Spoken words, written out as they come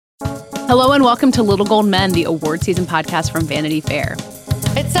Hello and welcome to Little Gold Men, the award season podcast from Vanity Fair.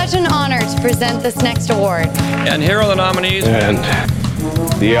 It's such an honor to present this next award. And here are the nominees. And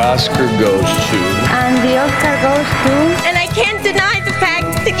the Oscar goes to... And the Oscar goes to... And I can't deny the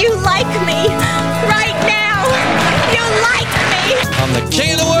fact that you like me right now. You like me. I'm the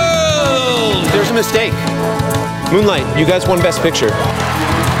king of the world. There's a mistake. Moonlight, you guys won Best Picture.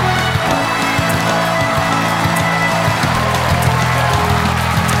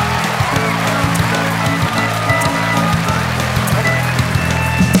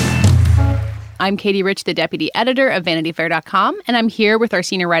 I'm Katie Rich, the deputy editor of VanityFair.com, and I'm here with our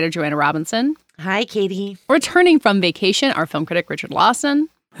senior writer, Joanna Robinson. Hi, Katie. Returning from vacation, our film critic, Richard Lawson.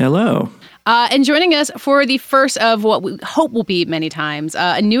 Hello. And joining us for the first of what we hope will be many times,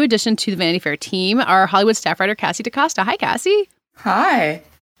 a new addition to the Vanity Fair team, our Hollywood staff writer, Cassie DaCosta. Hi, Cassie. Hi.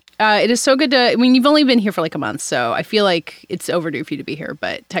 It is so good to, you've only been here for like a month, so I feel like it's overdue for you to be here,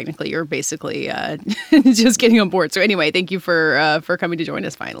 but technically you're basically just getting on board. So anyway, thank you for coming to join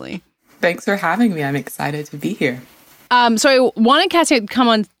us finally. Thanks for having me. I'm excited to be here. So I wanted Cassie to come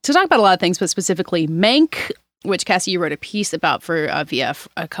on to talk about a lot of things, but specifically Mank, which, Cassie, you wrote a piece about for VF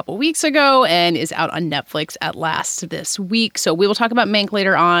a couple weeks ago and is out on Netflix at last this week. So we will talk about Mank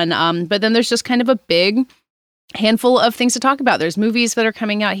later on. But then there's just kind of a big handful of things to talk about. There's movies that are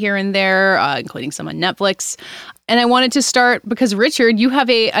coming out here and there, including some on Netflix. And I wanted to start because, Richard, you have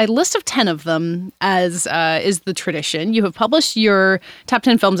a list of 10 of them, as is the tradition. You have published your top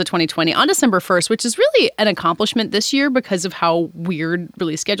 10 films of 2020 on December 1st, which is really an accomplishment this year because of how weird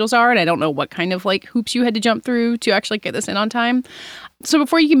release schedules are. And I don't know what kind of hoops you had to jump through to actually get this in on time. So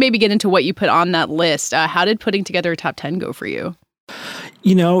before you can maybe get into what you put on that list, how did putting together a top 10 go for you?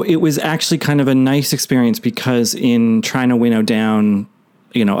 You know, it was actually kind of a nice experience because in trying to winnow down,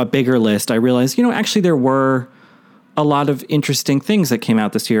 a bigger list, I realized, actually there were a lot of interesting things that came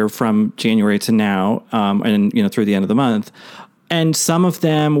out this year from January to now, and through the end of the month. And some of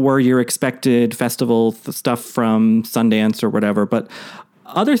them were your expected festival stuff from Sundance or whatever, but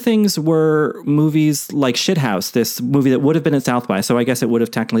other things were movies like Shithouse, this movie that would have been at South by, so I guess it would have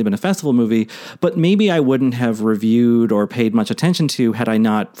technically been a festival movie, but maybe I wouldn't have reviewed or paid much attention to had I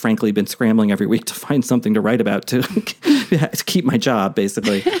not, frankly, been scrambling every week to find something to write about to keep my job,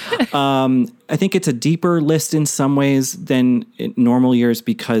 basically. I think it's a deeper list in some ways than in normal years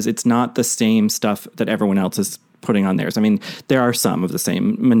because it's not the same stuff that everyone else is putting on theirs. I mean, there are some of the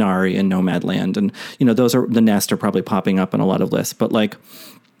same, Minari and Nomadland, and those are, The Nest are probably popping up on a lot of lists. But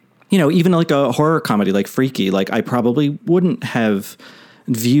even like a horror comedy like Freaky, I probably wouldn't have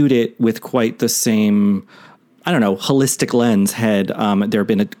viewed it with quite the same, holistic lens had there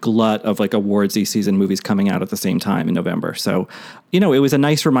been a glut of awardsy season movies coming out at the same time in November. So, it was a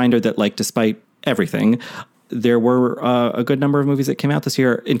nice reminder that despite everything, there were a good number of movies that came out this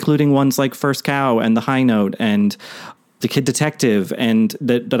year, including ones like First Cow and The High Note and The Kid Detective, and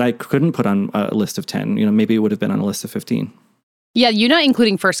that I couldn't put on a list of 10. Maybe it would have been on a list of 15. Yeah, you're not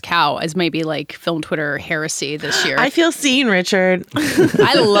including First Cow as maybe film Twitter heresy this year. I feel seen, Richard.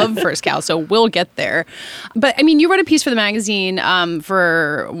 I love First Cow, so we'll get there. But you wrote a piece for the magazine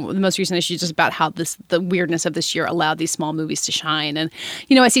for the most recent issue just about how the weirdness of this year allowed these small movies to shine. And,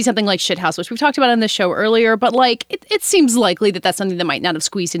 I see something like Shithouse, which we've talked about on this show earlier, but it seems likely that that's something that might not have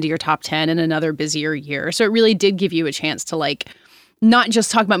squeezed into your top 10 in another busier year. So it really did give you a chance to not just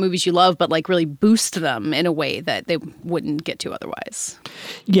talk about movies you love, but really boost them in a way that they wouldn't get to otherwise.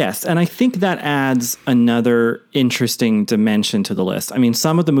 Yes, and I think that adds another interesting dimension to the list. I mean,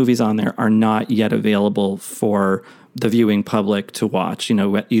 some of the movies on there are not yet available for the viewing public to watch.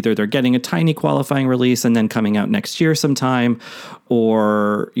 Either they're getting a tiny qualifying release and then coming out next year sometime,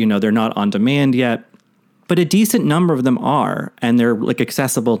 or, they're not on demand yet. But a decent number of them are, and they're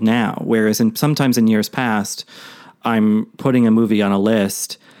accessible now, whereas sometimes in years past, I'm putting a movie on a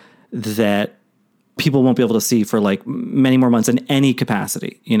list that people won't be able to see for many more months in any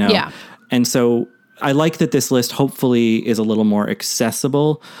capacity, Yeah. And so I like that this list hopefully is a little more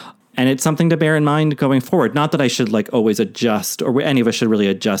accessible, and it's something to bear in mind going forward. Not that I should always adjust, or any of us should really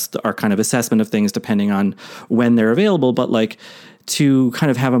adjust our kind of assessment of things depending on when they're available, but to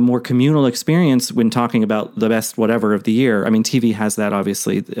kind of have a more communal experience when talking about the best whatever of the year. I mean, TV has that,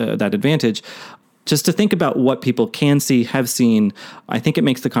 obviously, that advantage. Just to think about what people can see, have seen, I think it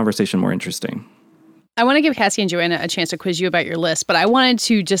makes the conversation more interesting. I want to give Cassie and Joanna a chance to quiz you about your list, but I wanted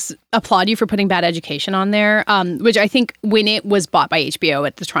to just applaud you for putting Bad Education on there, which I think when it was bought by HBO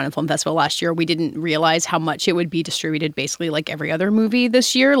at the Toronto Film Festival last year, we didn't realize how much it would be distributed basically like every other movie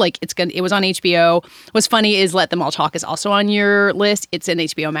this year. Like it was on HBO. What's funny is Let Them All Talk is also on your list. It's an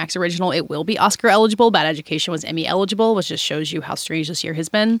HBO Max original. It will be Oscar eligible. Bad Education was Emmy eligible, which just shows you how strange this year has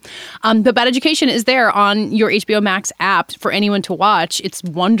been. But Bad Education is there on your HBO Max app for anyone to watch. It's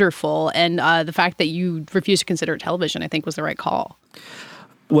wonderful. And the fact that you refuse to consider it television, I think, was the right call.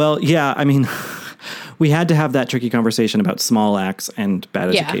 Well, yeah, I mean, we had to have that tricky conversation about small acts and Bad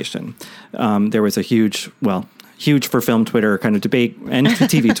Education. There was a huge for film Twitter kind of debate and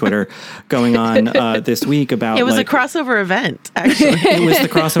TV Twitter going on this week about it was a crossover event, actually. It was the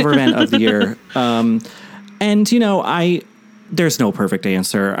crossover event of the year. And, you know, there's no perfect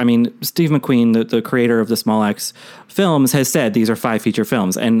answer. I mean, Steve McQueen, the creator of the Small Axe films, has said these are 5 feature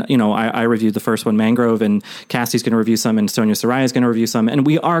films. And, you know, I reviewed the first one, Mangrove, and Cassie's going to review some, and Sonia Saraya is going to review some. And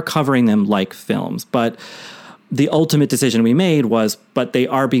we are covering them like films. But the ultimate decision we made was, but they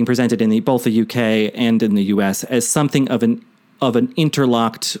are being presented in both the UK and in the US as something of an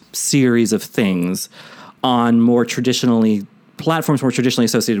interlocked series of things on platforms more traditionally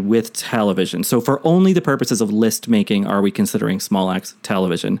associated with television. So for only the purposes of list making are we considering Small Axe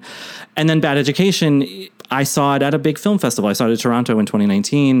television. And then Bad Education, I saw it at a big film festival. I saw it in Toronto in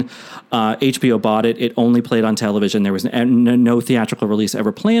 2019. HBO bought it. It only played on television. There was no theatrical release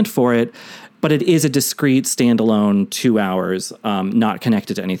ever planned for it. But it is a discrete, standalone 2 hours, not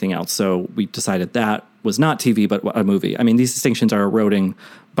connected to anything else. So we decided that was not TV, but a movie. I mean, these distinctions are eroding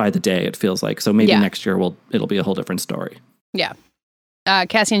by the day, it feels like. So maybe next year it'll be a whole different story. Yeah.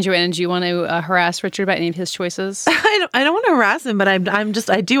 Cassie and Joanna, do you want to harass Richard about any of his choices? I don't want to harass him, but I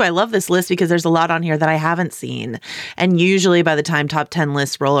love this list because there's a lot on here that I haven't seen. And usually by the time top 10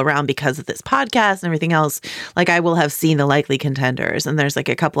 lists roll around because of this podcast and everything else, like I will have seen the likely contenders. And there's like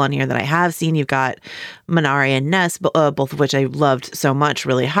a couple on here that I have seen. You've got Minari and Ness, both of which I loved so much,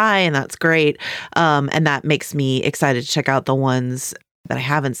 really high, and that's great. And that makes me excited to check out the ones that I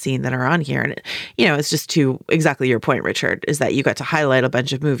haven't seen that are on here. And, it's just to exactly your point, Richard, is that you got to highlight a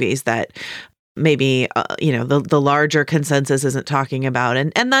bunch of movies that maybe, the larger consensus isn't talking about.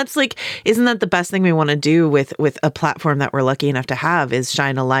 And that's like, isn't that the best thing we want to do with a platform that we're lucky enough to have, is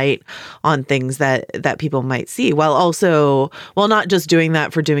shine a light on things that people might see, while not just doing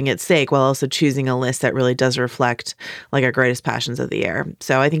that for doing its sake, while also choosing a list that really does reflect like our greatest passions of the year.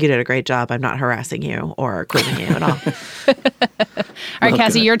 So I think you did a great job. I'm not harassing you or quizzing you at all. All right,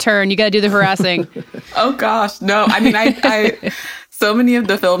 Cassie, your turn. You got to do the harassing. Oh gosh, no. I mean, I so many of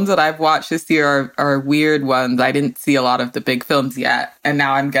the films that I've watched this year are weird ones. I didn't see a lot of the big films yet, and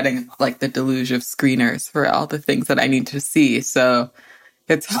now I'm getting like the deluge of screeners for all the things that I need to see. So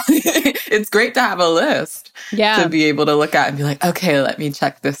it's great to have a list to be able to look at and be like, okay, let me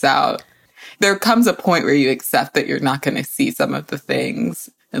check this out. There comes a point where you accept that you're not going to see some of the things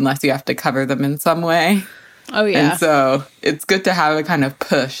unless you have to cover them in some way. Oh, yeah. And so it's good to have a kind of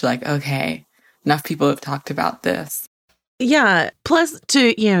push, like, okay, enough people have talked about this. Yeah. Plus,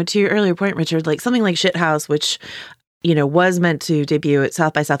 to your earlier point, Richard, like something like Shithouse, which, was meant to debut at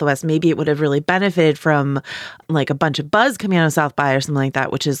South by Southwest, maybe it would have really benefited from like a bunch of buzz coming out of South by or something like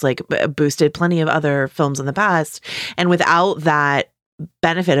that, which is like boosted plenty of other films in the past. And without that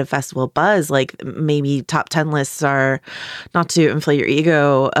benefit of festival buzz, like maybe top 10 lists are, not to inflate your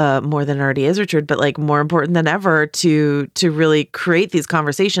ego more than it already is, Richard, but like more important than ever to really create these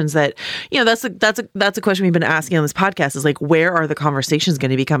conversations that, that's a question we've been asking on this podcast, is like, where are the conversations going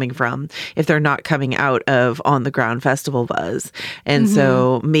to be coming from if they're not coming out of on the ground festival buzz? And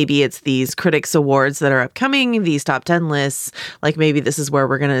so maybe it's these critics awards that are upcoming, these top 10 lists, like maybe this is where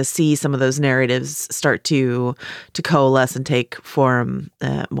we're going to see some of those narratives start to coalesce and take form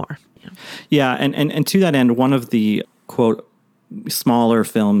more. Yeah, and to that end, one of the quote smaller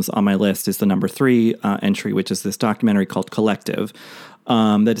films on my list is the number 3 entry, which is this documentary called Collective,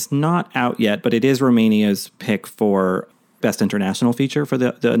 that is not out yet, but it is Romania's pick for Best International Feature for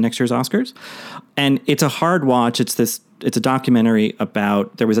the next year's Oscars. And it's a hard watch. It's a documentary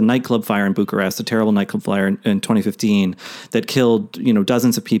about, there was a nightclub fire in Bucharest, a terrible nightclub fire in 2015 that killed,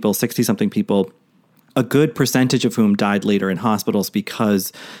 dozens of people, 60-something people, a good percentage of whom died later in hospitals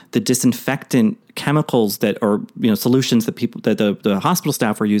because the disinfectant chemicals solutions that the hospital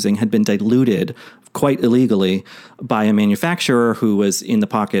staff were using had been diluted quite illegally by a manufacturer who was in the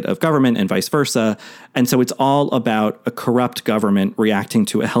pocket of government and vice versa. And so it's all about a corrupt government reacting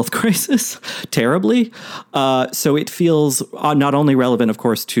to a health crisis terribly. So it feels not only relevant, of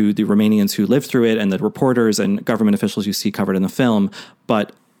course, to the Romanians who lived through it and the reporters and government officials you see covered in the film,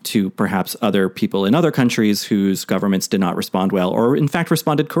 but to perhaps other people in other countries whose governments did not respond well, or in fact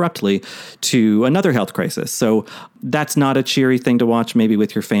responded corruptly to another health crisis. So that's not a cheery thing to watch maybe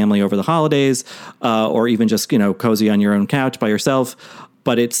with your family over the holidays, or even just, cozy on your own couch by yourself.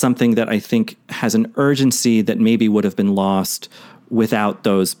 But it's something that I think has an urgency that maybe would have been lost without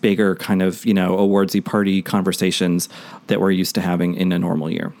those bigger kind of, awardsy party conversations that we're used to having in a normal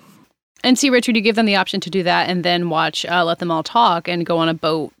year. And see, Richard, you give them the option to do that and then watch Let Them All Talk and go on a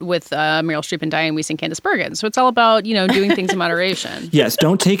boat with Meryl Streep and Diane Weiss and Candice Bergen. So it's all about, doing things in moderation. Yes,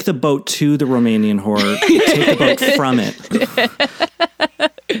 don't take the boat to the Romanian horror. Take the boat from it.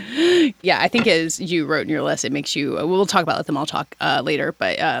 Yeah, I think as you wrote in your list, it makes you, we'll talk about Let Them All Talk later,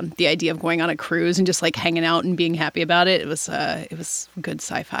 but the idea of going on a cruise and just like hanging out and being happy about it, it was good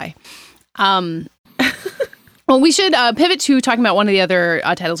sci-fi. Well, we should pivot to talking about one of the other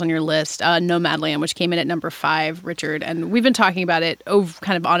titles on your list, Nomadland, which came in at number 5, Richard. And we've been talking about it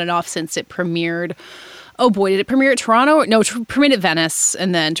kind of on and off since it premiered. Oh boy, did it premiere at Toronto? No, premiered at Venice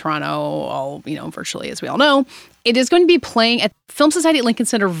and then Toronto, virtually, as we all know. It is going to be playing at Film Society at Lincoln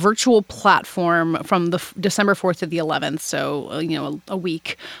Center virtual platform from the December 4th to the 11th, so, a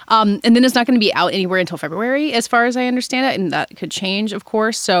week. And then it's not going to be out anywhere until February, as far as I understand it, and that could change, of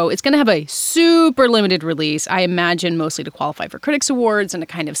course. So it's going to have a super limited release, I imagine mostly to qualify for Critics Awards and to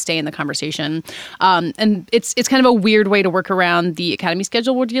kind of stay in the conversation. And it's kind of a weird way to work around the Academy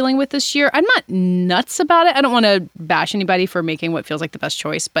schedule we're dealing with this year. I'm not nuts about it. I don't want to bash anybody for making what feels like the best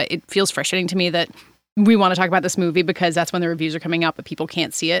choice, but it feels frustrating to me that we want to talk about this movie because that's when the reviews are coming out, but people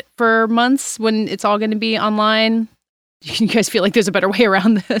can't see it for months when it's all going to be online. You guys feel like there's a better way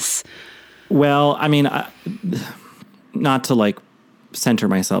around this? Well, I mean, not to center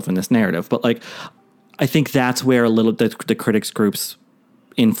myself in this narrative, but I think that's where a little the critics group's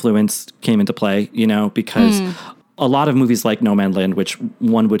influence came into play, because a lot of movies like Nomadland, which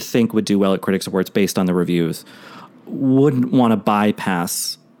one would think would do well at Critics Awards based on the reviews, wouldn't want to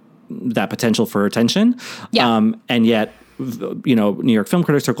bypass that potential for attention. Yeah. And yet, New York Film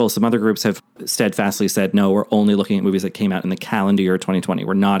Critics Circle, some other groups have steadfastly said, no, we're only looking at movies that came out in the calendar year 2020.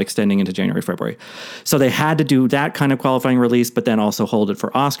 We're not extending into January, February. So they had to do that kind of qualifying release, but then also hold it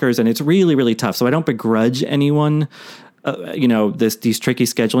for Oscars. And it's really, really tough. So I don't begrudge anyone, these tricky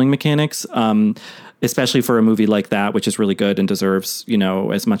scheduling mechanics, especially for a movie like that, which is really good and deserves,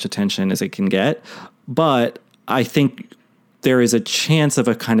 as much attention as it can get. But I think there is a chance of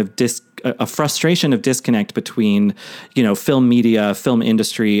a kind of a frustration of disconnect between, film media, film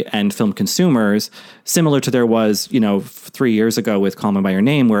industry, and film consumers, similar to there was, 3 years ago with Call Me by Your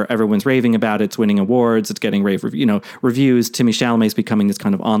Name, where everyone's raving about it, it's winning awards, it's getting reviews. Timmy Chalamet's becoming this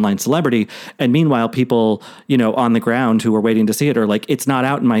kind of online celebrity, and meanwhile, people, on the ground who are waiting to see it are like, it's not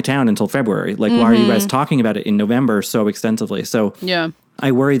out in my town until February. Why are you guys talking about it in November so extensively? So yeah.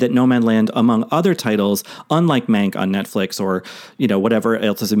 I worry that Nomadland, among other titles, unlike Mank on Netflix or, whatever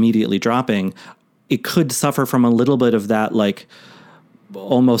else is immediately dropping, it could suffer from a little bit of that,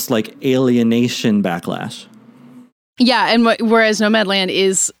 almost alienation backlash. Yeah, and whereas Nomadland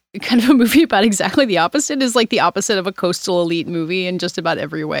is kind of a movie about exactly the opposite, is the opposite of a coastal elite movie in just about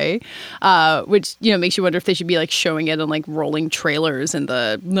every way, which, makes you wonder if they should be showing it on rolling trailers in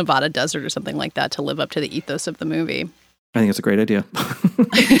the Nevada desert or something like that to live up to the ethos of the movie. I think it's a great idea.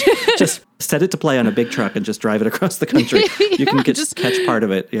 Just set it to play on a big truck and just drive it across the country. You can just catch part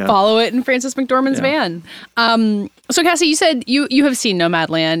of it. Yeah. Follow it in Frances McDormand's van. So Cassie, you said you have seen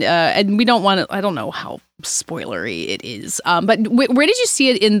Nomadland, and we don't want to, I don't know how spoilery it is, but where did you see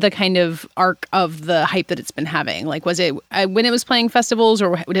it in the kind of arc of the hype that it's been having? Was it when it was playing festivals,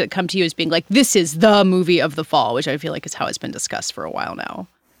 or did it come to you as being this is the movie of the fall, which I feel like is how it's been discussed for a while now?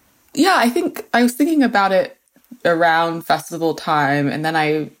 Yeah, I think I was thinking about it around festival time, and then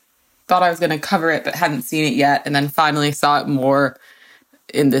I thought I was going to cover it but hadn't seen it yet, and then finally saw it more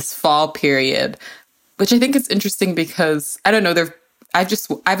in this fall period, which I think is interesting because I don't know,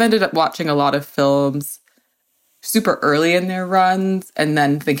 I've ended up watching a lot of films super early in their runs and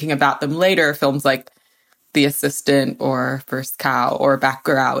then thinking about them later, films like The Assistant or First Cow or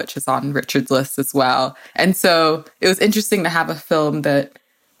Baccarat, which is on Richard's list as well. And so it was interesting to have a film that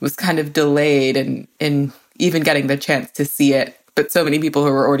was kind of delayed in even getting the chance to see it, but so many people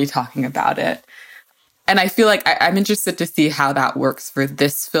who were already talking about it. And I feel like I'm interested to see how that works for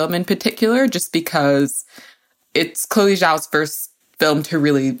this film in particular, just because it's Chloe Zhao's first film to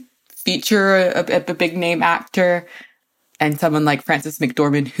really feature a big name actor and someone like Frances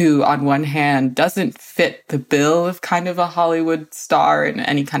McDormand, who on one hand doesn't fit the bill of kind of a Hollywood star in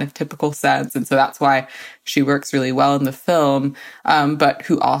any kind of typical sense. And so that's why she works really well in the film, but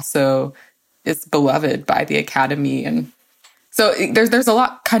who also is beloved by the Academy and So there's a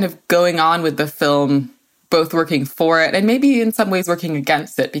lot kind of going on with the film, both working for it and maybe in some ways working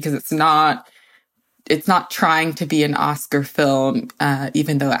against it, because it's not trying to be an Oscar film,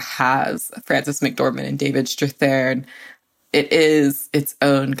 even though it has Frances McDormand and David Strathairn. It is its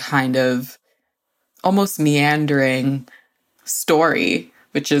own kind of almost meandering story,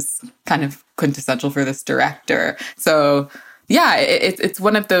 which is kind of quintessential for this director. So yeah, it's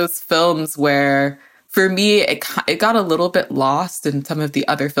one of those films where, for me, it got a little bit lost in some of the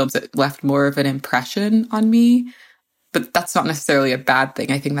other films. It left more of an impression on me, but that's not necessarily a bad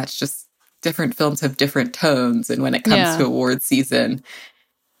thing. I think that's just different films have different tones. And when it comes to award season,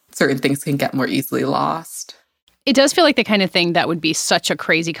 certain things can get more easily lost. It does feel like the kind of thing that would be such a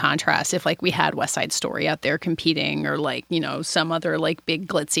crazy contrast if like we had West Side Story out there competing, or like, you know, some other like big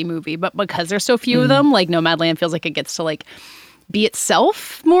glitzy movie. But because there's so few of them, like Nomadland feels like it gets to like be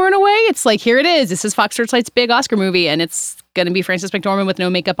itself more in a way. It's like, here it is. This is Fox Searchlight's big Oscar movie, and it's going to be Frances McDormand with no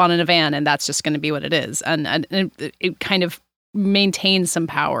makeup on in a van, and that's just going to be what it is. And it kind of maintains some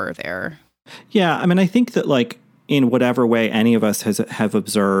power there. Yeah, I mean, I think that like in whatever way any of us have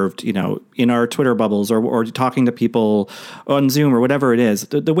observed, you know, in our Twitter bubbles or talking to people on Zoom or whatever it is,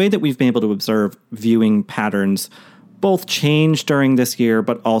 the way that we've been able to observe viewing patterns both changed during this year,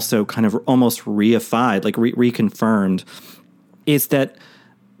 but also kind of almost reified, like reconfirmed, is that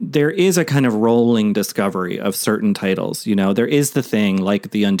there is a kind of rolling discovery of certain titles. You know, there is the thing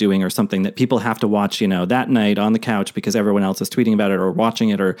like The Undoing or something that people have to watch, you know, that night on the couch because everyone else is tweeting about it or watching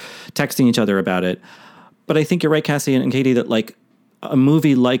it or texting each other about it. But I think you're right, Cassie and Katie, that like a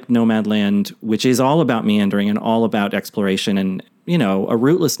movie like Nomadland, which is all about meandering and all about exploration and, you know, a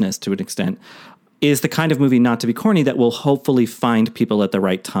rootlessness to an extent, is the kind of movie, not to be corny, that will hopefully find people at the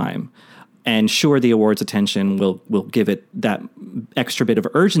right time. And sure, the awards attention will give it that extra bit of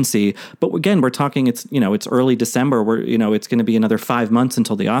urgency. But again, we're talking, it's early December. It's going to be another 5 months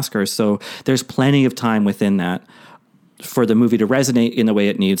until the Oscars. So there's plenty of time within that for the movie to resonate in the way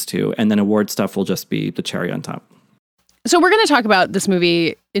it needs to. And then award stuff will just be the cherry on top. So we're going to talk about this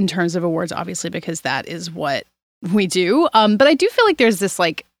movie in terms of awards, obviously, because that is what we do. But I do feel like there's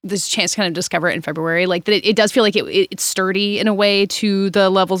this chance to kind of discover it in February, like that it does feel like it's sturdy in a way to the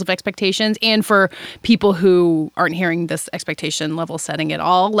levels of expectations. And for people who aren't hearing this expectation level setting at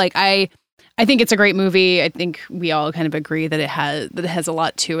all, like I think it's a great movie. I think we all kind of agree that it has a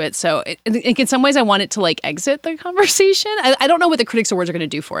lot to it. So in some ways I want it to like exit the conversation. I don't know what the Critics Awards are going to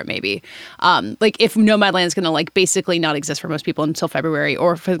do for it, maybe. Like if Nomadland is going to like basically not exist for most people until February,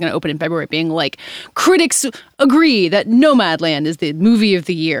 or if it's going to open in February being like, critics agree that Nomadland is the movie of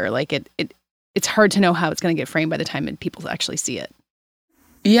the year. Like it's hard to know how it's going to get framed by the time people actually see it.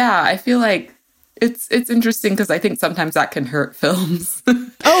 Yeah, I feel like it's interesting because I think sometimes that can hurt films.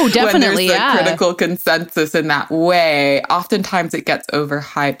 Oh, definitely, when there's a critical consensus in that way. Oftentimes it gets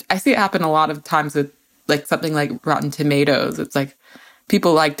overhyped. I see it happen a lot of times with like something like Rotten Tomatoes. It's like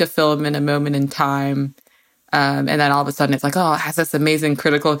people like to film in a moment in time, and then all of a sudden it's like, oh, it has this amazing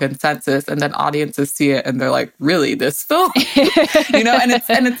critical consensus, and then audiences see it and they're like, really, this film? You know, and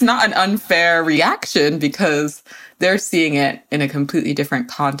it's not an unfair reaction because they're seeing it in a completely different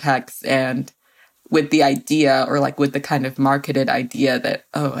context and with the idea, or like with the kind of marketed idea that,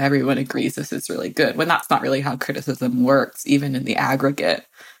 oh, everyone agrees this is really good, when that's not really how criticism works, even in the aggregate.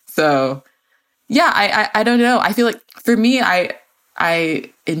 So yeah, I don't know. I feel like for me,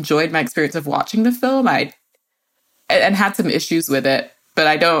 I enjoyed my experience of watching the film. And had some issues with it,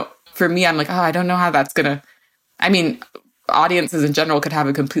 but for me, I'm like, oh, I don't know how that's gonna, I mean, audiences in general could have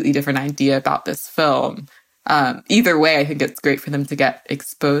a completely different idea about this film. Either way, I think it's great for them to get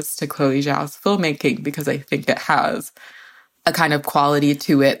exposed to Chloe Zhao's filmmaking, because I think it has a kind of quality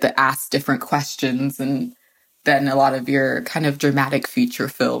to it that asks different questions than a lot of your kind of dramatic feature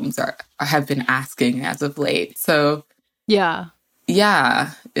films have been asking as of late. So yeah,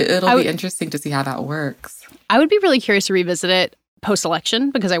 it'll be interesting to see how that works. I would be really curious to revisit it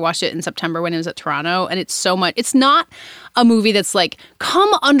post-election, because I watched it in September when it was at Toronto, and it's not a movie that's like,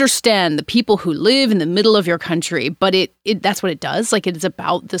 come understand the people who live in the middle of your country, but it that's what it does. Like, it's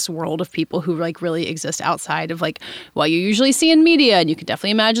about this world of people who like really exist outside of like what you usually see in media, and you can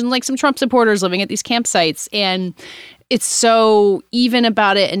definitely imagine like some Trump supporters living at these campsites, and it's so even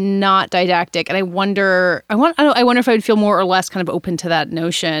about it and not didactic. And I wonder if I would feel more or less kind of open to that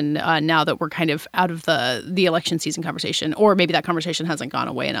notion now that we're kind of out of the election season conversation, or maybe that conversation hasn't gone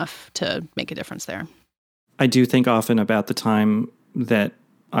away enough to make a difference there. I do think often about the time that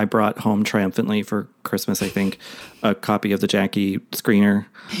I brought home triumphantly for Christmas, I think, a copy of the Jackie screener.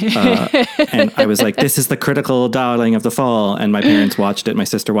 And I was like, this is the critical darling of the fall. And my parents watched it. My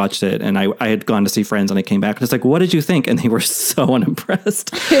sister watched it. And I had gone to see friends and I came back and it's like, what did you think? And they were so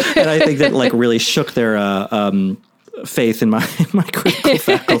unimpressed. And I think that like really shook their faith in my critical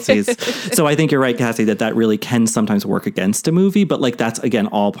faculties. So I think you're right, Cassie, that really can sometimes work against a movie. But like that's, again,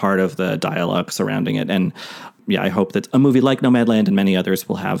 all part of the dialogue surrounding it. And yeah, I hope that a movie like Nomadland and many others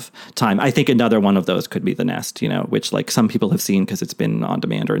will have time. I think another one of those could be The Nest, which like some people have seen because it's been on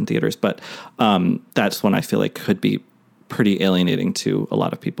demand or in theaters. But that's one I feel like could be pretty alienating to a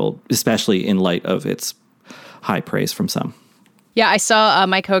lot of people, especially in light of its high praise from some. Yeah, I saw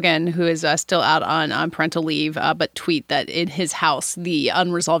Mike Hogan, who is still out on parental leave, but tweet that in his house, the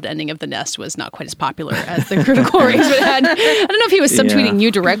unresolved ending of The Nest was not quite as popular as the critical ratings would have had. I don't know if he was subtweeting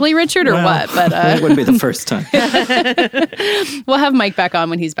you directly, Richard, or what, but it wouldn't be the first time. We'll have Mike back on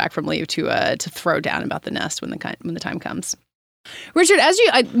when he's back from leave to throw down about The Nest when the time comes. Richard, as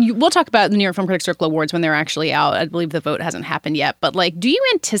we'll talk about the New York Film Critics Circle Awards when they're actually out. I believe the vote hasn't happened yet, but like, do you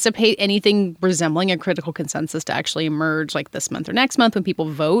anticipate anything resembling a critical consensus to actually emerge like this month or next month when people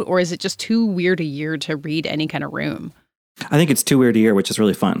vote, or is it just too weird a year to read any kind of room? I think it's too weird a year, which is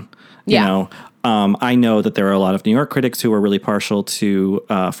really fun. I know that there are a lot of New York critics who are really partial to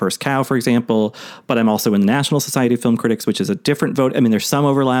First Cow, for example, but I'm also in the National Society of Film Critics, which is a different vote. I mean, there's some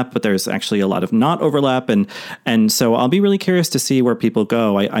overlap, but there's actually a lot of not overlap. And so I'll be really curious to see where people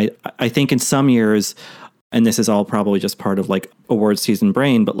go. I think in some years, and this is all probably just part of like awards season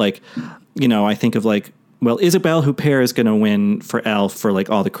brain, but like, I think of like, well, Isabelle Huppert is going to win for Elf for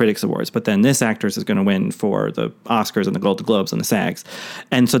like all the critics awards, but then this actress is going to win for the Oscars and the Golden Globes and the SAGs.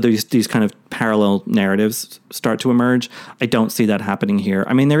 And so these kind of parallel narratives start to emerge. I don't see that happening here.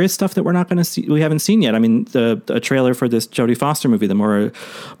 I mean, there is stuff that we're not going to see, we haven't seen yet. I mean, a trailer for this Jodie Foster movie, The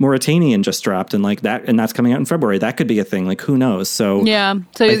Mauritanian, just dropped, and like that, and that's coming out in February. That could be a thing. Like, who knows? So yeah,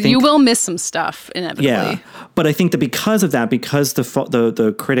 so you will miss some stuff inevitably. Yeah, but I think that because of that, because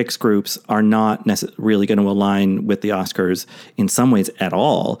the critics groups are not really going to align with the Oscars in some ways at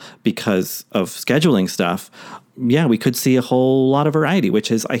all because of scheduling stuff, yeah, we could see a whole lot of variety,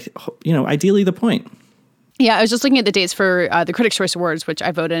 which is, ideally the point. Yeah, I was just looking at the dates for the Critics' Choice Awards, which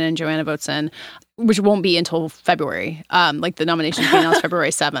I vote in and Joanna votes in, which won't be until February. Like the nominations will be announced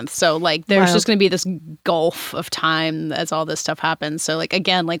February 7th. So like there's just going to be this gulf of time as all this stuff happens. So like,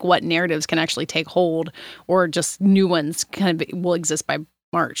 again, like what narratives can actually take hold, or just new ones kind of will exist by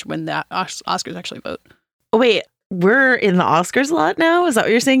March when the Oscars actually vote. Wait, we're in the Oscars a lot now? Is that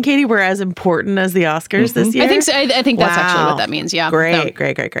what you're saying, Katie? We're as important as the Oscars this year? I think so. I think that's actually what that means. Yeah. Great.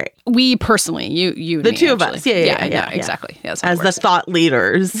 We personally, you the me, two actually. of us. Yeah, exactly. Yeah, as the thought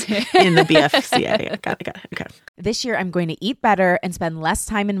leaders in the BFC. Yeah. Got it. Okay. This year, I'm going to eat better and spend less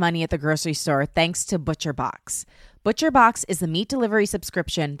time and money at the grocery store thanks to ButcherBox. ButcherBox is the meat delivery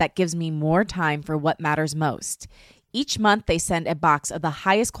subscription that gives me more time for what matters most. Each month, they send a box of the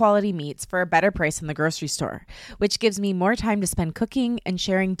highest quality meats for a better price in the grocery store, which gives me more time to spend cooking and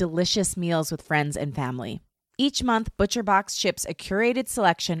sharing delicious meals with friends and family. Each month, ButcherBox ships a curated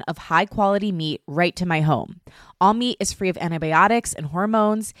selection of high-quality meat right to my home. All meat is free of antibiotics and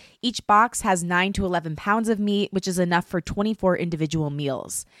hormones. Each box has 9 to 11 pounds of meat, which is enough for 24 individual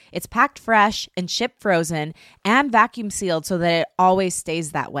meals. It's packed fresh and shipped frozen and vacuum sealed so that it always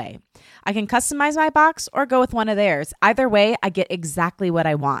stays that way. I can customize my box or go with one of theirs. Either way, I get exactly what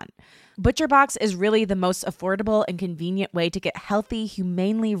I want. ButcherBox is really the most affordable and convenient way to get healthy,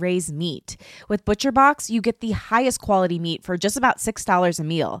 humanely raised meat. With ButcherBox, you get the highest quality meat for just about $6 a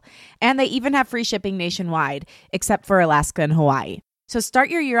meal. And they even have free shipping nationwide, except for Alaska and Hawaii. So start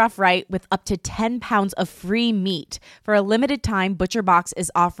your year off right with up to 10 pounds of free meat. For a limited time, ButcherBox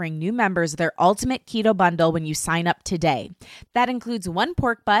is offering new members their ultimate keto bundle when you sign up today. That includes 1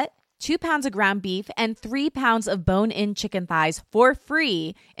 pork butt, 2 pounds of ground beef, and 3 pounds of bone-in chicken thighs for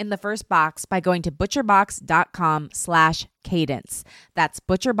free in the first box by going to butcherbox.com/cadence. That's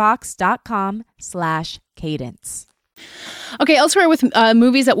butcherbox.com/cadence. Okay, elsewhere with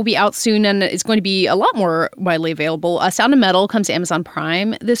movies that will be out soon and is going to be a lot more widely available. Sound of Metal comes to Amazon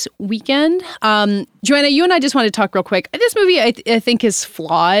Prime this weekend. Joanna, you and I just wanted to talk real quick. This movie I think is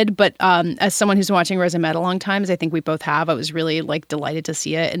flawed, but as someone who's been watching Rosamette a long time, as I think we both have, I was really like delighted to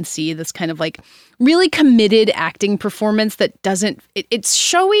see it and see this kind of like really committed acting performance that doesn't, it's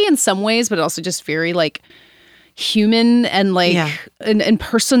showy in some ways, but also just very like human and like and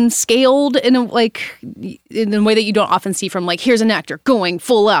person scaled in a like in a way that you don't often see from like, here's an actor going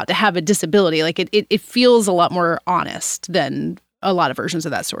full out to have a disability. Like it feels a lot more honest than a lot of versions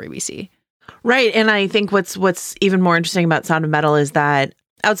of that story we see. Right. And I think what's even more interesting about Sound of Metal is that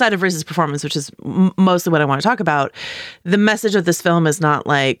outside of Riz's performance, which is mostly what I want to talk about, the message of this film is not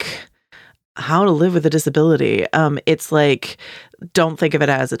like how to live with a disability. It's like, don't think of it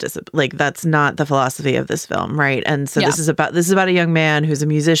as a disability. Like, that's not the philosophy of this film, right? And so this is about a young man who's a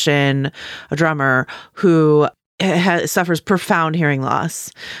musician, a drummer, who suffers profound hearing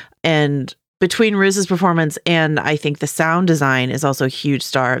loss. And between Riz's performance and I think the sound design is also a huge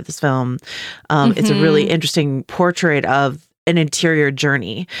star of this film. It's a really interesting portrait of an interior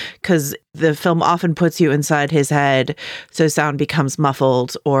journey, because the film often puts you inside his head, so sound becomes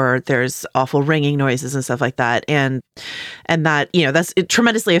muffled or there's awful ringing noises and stuff like that, and that, you know, that's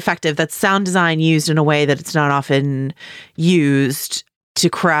tremendously effective. That's sound design used in a way that it's not often used to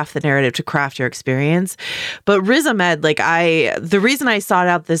craft the narrative, to craft your experience. But Riz Ahmed, like, the reason I sought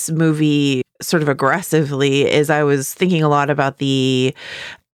out this movie sort of aggressively is I was thinking a lot about the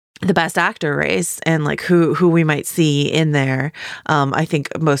Best Actor race and like who we might see in there. I think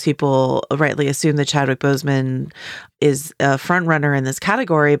most people rightly assume that Chadwick Boseman is a front runner in this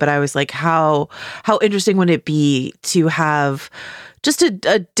category, but I was like, how interesting would it be to have just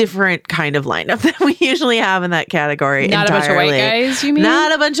a different kind of lineup that we usually have in that category. Not entirely. A bunch of white guys, you mean?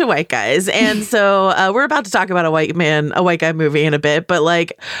 Not a bunch of white guys. And so we're about to talk about a white guy movie in a bit, but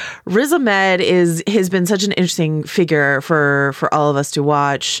like Riz Ahmed has been such an interesting figure for all of us to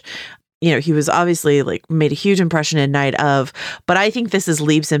watch. You know, he was obviously like made a huge impression in Night Of, but I think this is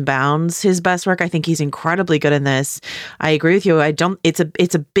leaps and bounds his best work. I think he's incredibly good in this. I agree with you. It's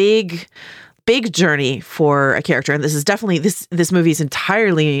a big journey for a character, and this is definitely this movie is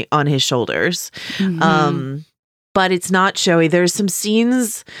entirely on his shoulders. But it's not showy. There's some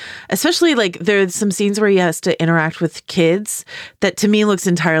scenes, especially like there's some scenes where he has to interact with kids that to me looks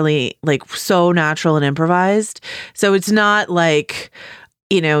entirely like so natural and improvised. So it's not like,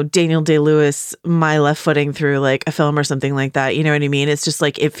 you know, Daniel Day-Lewis, my left footing through like a film or something like that. You know what I mean? It's just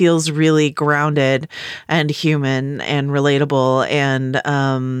like, it feels really grounded and human and relatable, and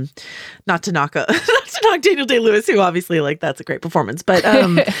not to knock Daniel Day-Lewis, who obviously like that's a great performance, but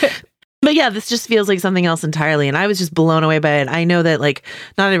but yeah, this just feels like something else entirely, and I was just blown away by it. I know that like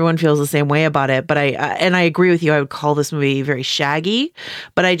not everyone feels the same way about it, but I agree with you. I would call this movie very shaggy,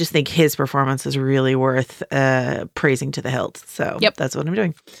 but I just think his performance is really worth praising to the hilt. So that's what I'm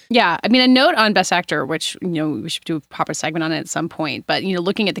doing. Yeah, I mean, a note on Best Actor, which, you know, we should do a proper segment on it at some point. But, you know,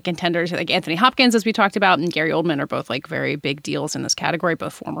 looking at the contenders, like Anthony Hopkins, as we talked about, and Gary Oldman are both like very big deals in this category,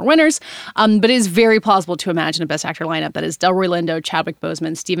 both former winners. But it is very plausible to imagine a Best Actor lineup that is Delroy Lindo, Chadwick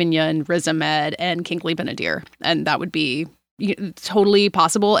Boseman, Stephen Yeun, Riz Ahmed, and Kingsley Ben-Adir, and that would be totally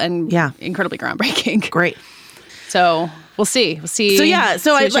possible and incredibly groundbreaking. Great. So we'll see. So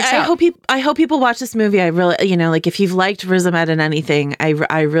I hope people watch this movie. I really, you know, like if you've liked Riz Ahmed in anything, I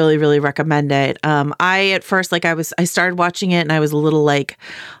really, really recommend it. I at first I started watching it and I was a little like,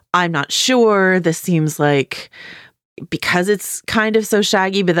 I'm not sure. This seems like, because it's kind of so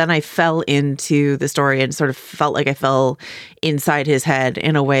shaggy, but then I fell into the story and sort of felt like I fell inside his head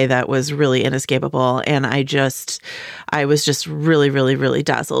in a way that was really inescapable. And I was just really, really, really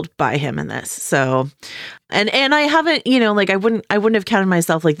dazzled by him in this. So, and I haven't, you know, like I wouldn't have counted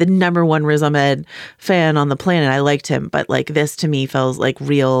myself like the number one Riz Ahmed fan on the planet. I liked him, but like this to me feels like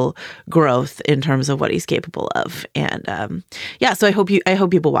real growth in terms of what he's capable of. And so I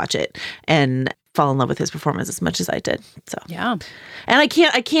hope people watch it and fall in love with his performance as much as I did. So yeah, and I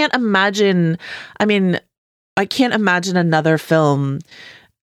can't imagine. I mean, I can't imagine another film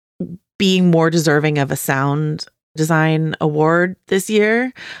being more deserving of a sound design award this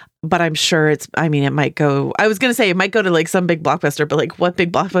year. But I'm sure it might go. I was going to say it might go to like some big blockbuster, but like what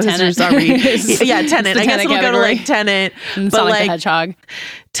big blockbusters are we? Yeah, Tenet. I guess it'll go to like Tenet. But Sonic the Hedgehog.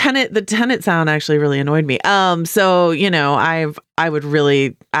 The Tenet sound actually really annoyed me. So, you know, I would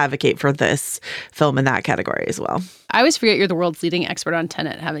really advocate for this film in that category as well. I always forget you're the world's leading expert on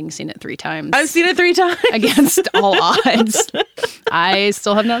Tenet, having seen it 3 times. I've seen it 3 times. Against all odds. I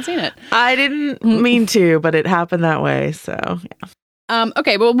still have not seen it. I didn't mean to, but it happened that way. So, yeah.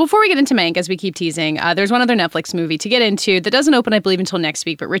 Okay, well, before we get into Mank, as we keep teasing, there's one other Netflix movie to get into that doesn't open, I believe, until next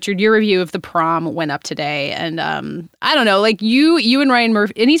week. But Richard, your review of The Prom went up today. And I don't know, like you and Ryan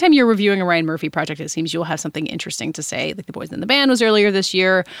Murphy, anytime you're reviewing a Ryan Murphy project, it seems you'll have something interesting to say. Like The Boys in the Band was earlier this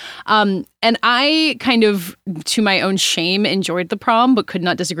year. And I kind of, to my own shame, enjoyed The Prom, but could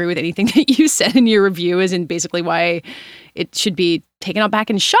not disagree with anything that you said in your review, as in basically why it should be taken out back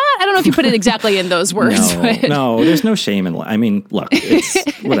and shot. I don't know if you put it exactly in those words. No, there's no shame in. I mean, look,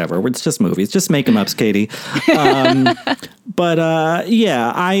 it's whatever. It's just movies. Just make them up, Katie. But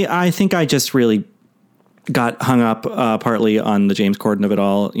I think I just really got hung up partly on the James Corden of it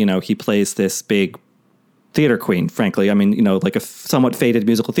all. You know, he plays this big theater queen, frankly. I mean, like a somewhat faded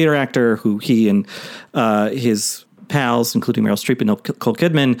musical theater actor who he and his pals, including Meryl Streep and Nicole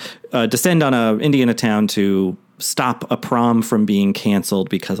Kidman, descend on a Indiana town to stop a prom from being canceled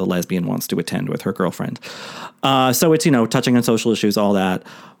because a lesbian wants to attend with her girlfriend. So it's, touching on social issues, all that.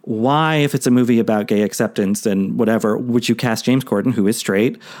 Why, if it's a movie about gay acceptance and whatever, would you cast James Corden, who is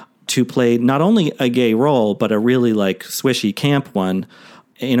straight, to play not only a gay role, but a really like swishy camp one,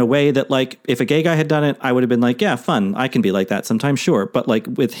 in a way that, like, if a gay guy had done it, I would have been like, yeah, fun. I can be like that sometimes, sure. But like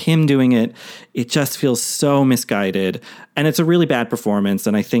with him doing it, it just feels so misguided. And it's a really bad performance.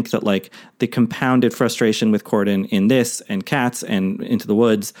 And I think that like the compounded frustration with Corden in this and Cats and Into the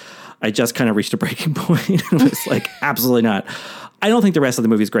Woods, I just kind of reached a breaking point. It was like, absolutely not. I don't think the rest of the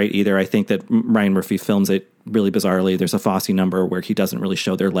movie is great either. I think that Ryan Murphy films it really bizarrely. There's a Fosse number where he doesn't really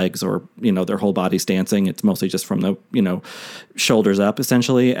show their legs or, their whole bodies dancing. It's mostly just from the, shoulders up,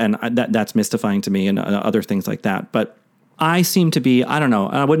 essentially. And that's mystifying to me, and other things like that. But I seem to be, I don't know,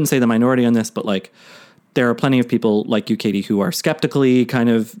 I wouldn't say the minority on this, but like, there are plenty of people like you, Katie, who are skeptically kind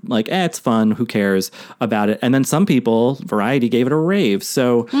of like, it's fun, who cares about it? And then some people, Variety, gave it a rave.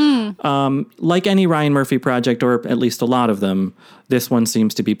 So like any Ryan Murphy project, or at least a lot of them, this one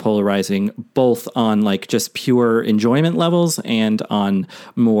seems to be polarizing both on like just pure enjoyment levels and on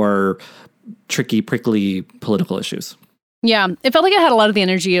more tricky, prickly political issues. Yeah, it felt like it had a lot of the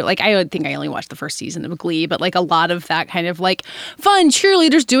energy. Like, I think I only watched the first season of Glee, but like a lot of that kind of like fun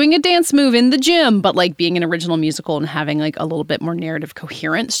cheerleaders doing a dance move in the gym, but like being an original musical and having like a little bit more narrative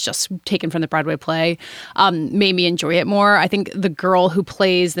coherence, just taken from the Broadway play, made me enjoy it more. I think the girl who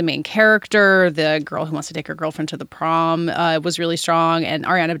plays the main character, the girl who wants to take her girlfriend to the prom, was really strong. And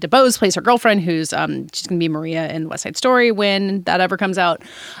Ariana DeBose plays her girlfriend, who's she's going to be Maria in West Side Story when that ever comes out.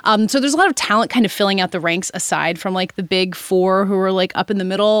 So there's a lot of talent kind of filling out the ranks aside from like the big four who are like up in the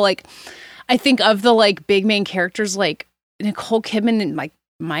middle. Like, I think of the like big main characters, like Nicole Kidman like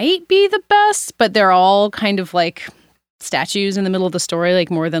might be the best, but they're all kind of like statues in the middle of the story, like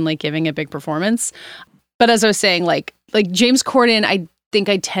more than like giving a big performance. But as I was saying, like James Corden, I think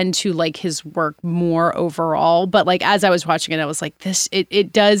I tend to like his work more overall. But like as I was watching it, I was like, it's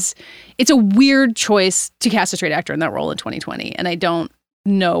a weird choice to cast a straight actor in that role in 2020, and I don't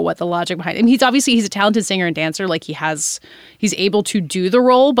know what the logic behind it. I mean, he's a talented singer and dancer. Like he's able to do the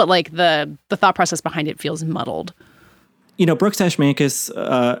role, but like the thought process behind it feels muddled. Brooks Ashmanskas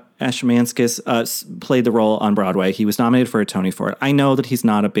played the role on Broadway. He was nominated for a Tony for it. I know that he's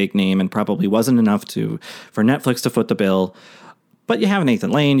not a big name and probably wasn't enough for Netflix to foot the bill. But you have Nathan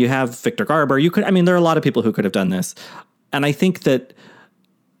Lane, you have Victor Garber. There are a lot of people who could have done this. And I think that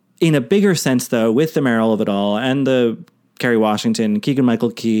in a bigger sense, though, with the Meryl of it all and the Kerry Washington,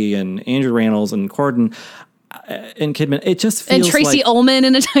 Keegan-Michael Key, and Andrew Rannells, and Corden, and Kidman, it just feels like... And Tracy Ullman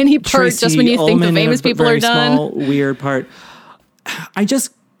in a tiny part, just when you think the famous people are done. Small, weird part. I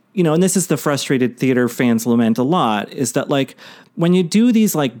just, and this is the frustrated theater fans lament a lot, is that like, when you do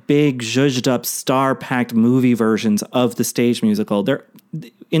these like big, zhuzhed up, star-packed movie versions of the stage musical, there,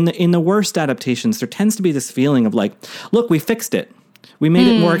 in the worst adaptations, there tends to be this feeling of like, look, we fixed it. We made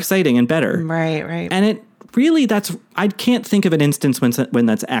it more exciting and better. Right. And it really, I can't think of an instance when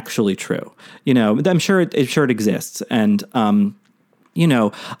that's actually true. I'm sure it exists. And,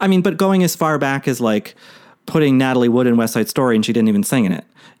 but going as far back as like putting Natalie Wood in West Side Story and she didn't even sing in it,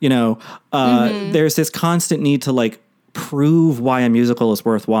 there's this constant need to like prove why a musical is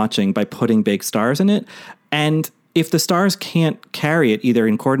worth watching by putting big stars in it. And if the stars can't carry it, either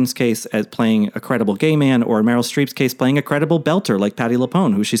in Corden's case as playing a credible gay man, or Meryl Streep's case playing a credible belter like Patti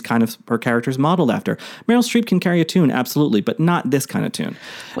LuPone, who she's kind of, her character's modeled after. Meryl Streep can carry a tune, absolutely, but not this kind of tune.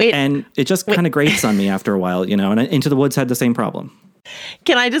 And it just kind of grates on me after a while, and Into the Woods had the same problem.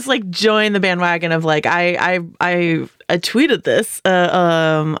 Can I just like join the bandwagon of like, I tweeted this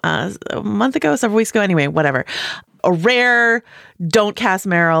a month ago, several weeks ago, anyway, whatever. A rare don't cast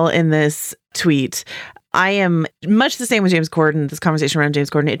Meryl in this tweet. I am much the same with James Corden, this conversation around James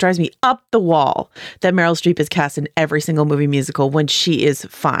Corden. It drives me up the wall that Meryl Streep is cast in every single movie musical when she is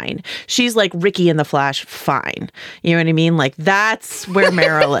fine. She's like Ricky in The Flash, fine. You know what I mean? Like, that's where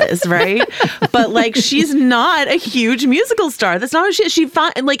Meryl is, right? But like, she's not a huge musical star. That's not what she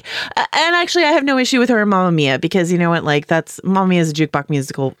fine. Like, and actually, I have no issue with her in Mamma Mia, because you know what? Like, Mamma Mia is a jukebox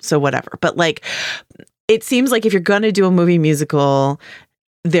musical, so whatever. But like, it seems like if you're going to do a movie musical,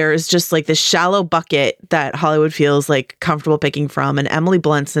 there's just like this shallow bucket that Hollywood feels like comfortable picking from, and Emily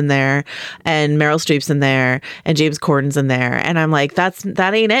Blunt's in there, and Meryl Streep's in there, and James Corden's in there, and I'm like, that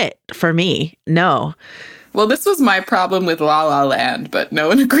ain't it for me. No. Well, this was my problem with La La Land, but no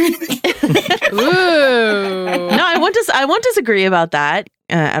one agreed. Ooh. No, I won't disagree about that.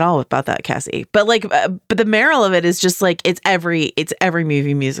 at all about that, Cassie. But like, but the Meryl of it is just like it's every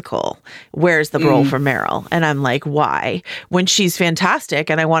movie musical. Where's the role for Meryl? And I'm like, why? When she's fantastic,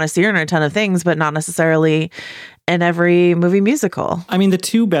 and I want to see her in a ton of things, but not necessarily in every movie musical. I mean, the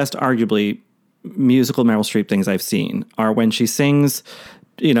two best, arguably, musical Meryl Streep things I've seen are when she sings,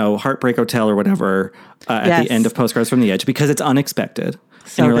 Heartbreak Hotel or whatever at the end of Postcards from the Edge, because it's unexpected.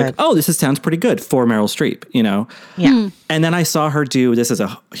 So and you're good. like, oh, this sounds pretty good for Meryl Streep, Yeah. And then I saw her do, this is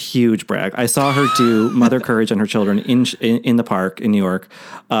a huge brag, I saw her do Mother Courage and Her Children in the park in New York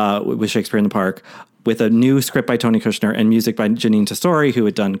with Shakespeare in the Park, with a new script by Tony Kushner and music by Janine Testori, who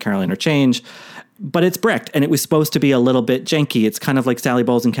had done Caroline or Change. But it's Brecht, and it was supposed to be a little bit janky. It's kind of like Sally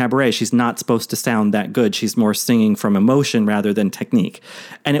Bowles in Cabaret. She's not supposed to sound that good. She's more singing from emotion rather than technique.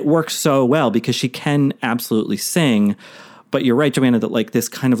 And it works so well because she can absolutely sing. But you're right, Joanna, that like this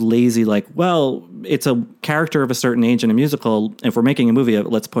kind of lazy, like, well, it's a character of a certain age in a musical. If we're making a movie,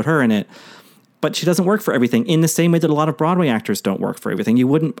 let's put her in it. But she doesn't work for everything in the same way that a lot of Broadway actors don't work for everything. You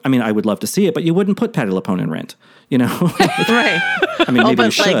wouldn't, I mean, I would love to see it, but you wouldn't put Patti LuPone in Rent, Right. I mean, maybe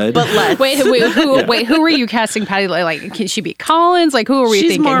you should. But let's. Who were you casting Patty? Like, can she be Collins? Like, who are we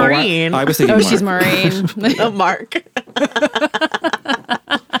She's thinking? Maureen. I was thinking Mark. She's Maureen. No, Mark.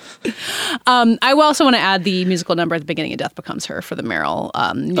 I also want to add the musical number at the beginning of Death Becomes Her for the Meryl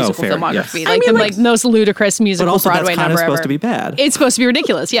musical fair, filmography. yes. Like the most ludicrous musical But also Broadway that's kind number of supposed ever. to be bad. It's supposed to be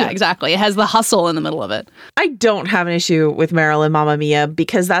ridiculous. Yeah, exactly. It has the hustle in the middle of it. I don't have an issue with Meryl and Mamma Mia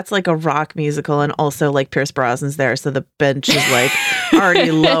because that's like a rock musical, and also like Pierce Brosnan's there, so the bench is like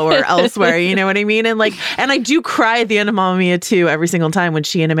already lower elsewhere. You know what I mean? And I do cry at the end of Mamma Mia too every single time when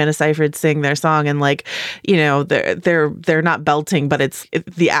she and Amanda Seyfried sing their song, and they're not belting, but it's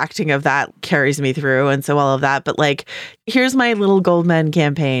the acting of that carries me through, and so all of that. But like, here's my little Goldman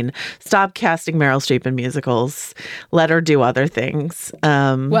campaign: stop casting Meryl Streep in musicals. Let her do other things.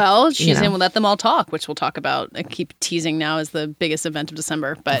 Well, she's in Let Them All Talk, which we'll talk about. I keep teasing now as the biggest event of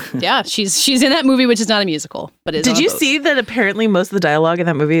December, but yeah, she's in that movie, which is not a musical, but is. Did you see that? Apparently, most of the dialogue in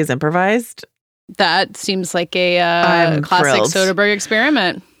that movie is improvised. That seems like a classic thrilled. Soderbergh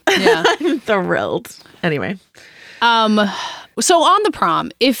experiment. Yeah, I'm thrilled. Anyway. So on The Prom,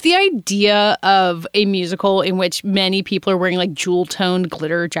 if the idea of a musical in which many people are wearing like jewel-toned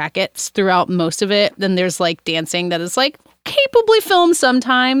glitter jackets throughout most of it, then there's like dancing that is like capably filmed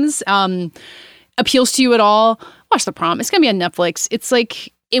sometimes, appeals to you at all, watch The Prom. It's going to be on Netflix. It's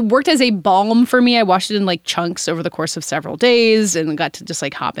like, it worked as a balm for me. I watched it in like chunks over the course of several days and got to just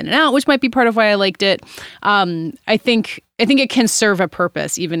like hop in and out, which might be part of why I liked it. I think it can serve a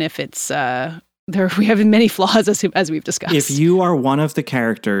purpose, even if it's... we have many flaws as we've discussed. If you are one of the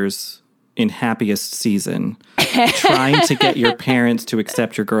characters in Happiest Season trying to get your parents to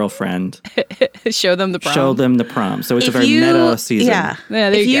accept your girlfriend, show them The Prom. Show them The Prom. So it's a very meta season. Yeah.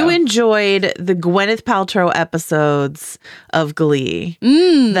 If you enjoyed the Gwyneth Paltrow episodes of Glee,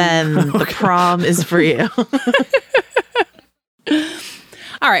 then The Prom is for you.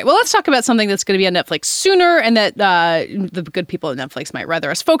 All right, well, let's talk about something that's going to be on Netflix sooner and that the good people at Netflix might rather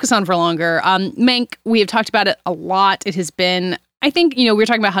us focus on for longer. Mank, we have talked about it a lot. It has been, I think, we were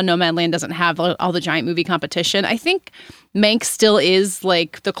talking about how Nomadland doesn't have all the giant movie competition. I think Mank still is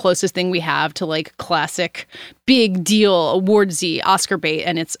like the closest thing we have to like classic, big deal, awardsy, Oscar bait,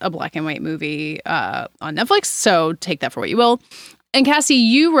 and it's a black and white movie on Netflix, so take that for what you will. And Cassie,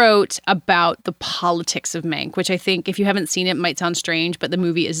 you wrote about the politics of Mank, which I think if you haven't seen it might sound strange, but the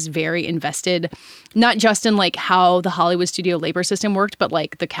movie is very invested, not just in like how the Hollywood studio labor system worked, but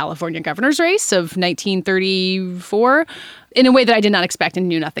like the California governor's race of 1934 in a way that I did not expect and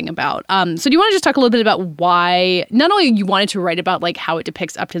knew nothing about. So do you want to just talk a little bit about why not only you wanted to write about like how it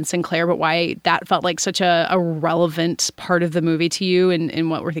depicts Upton Sinclair, but why that felt like such a relevant part of the movie to you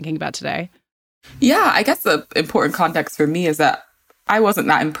and what we're thinking about today? Yeah, I guess the important context for me is that I wasn't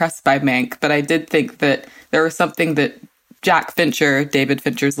that impressed by Mank, but I did think that there was something that Jack Fincher, David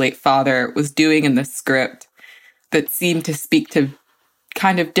Fincher's late father, was doing in the script that seemed to speak to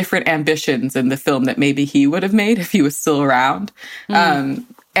kind of different ambitions in the film that maybe he would have made if he was still around. And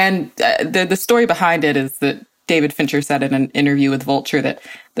the story behind it is that David Fincher said in an interview with Vulture that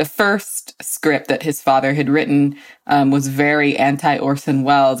the first script that his father had written was very anti-Orson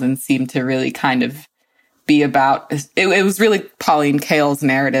Welles and seemed to really kind of be about, it was really Pauline Kael's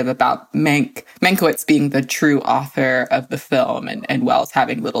narrative about Mankiewicz being the true author of the film and Welles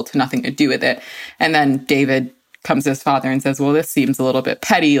having little to nothing to do with it. And then David comes to his father and says, well, this seems a little bit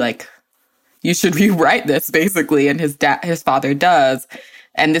petty, like you should rewrite this basically. And his father does.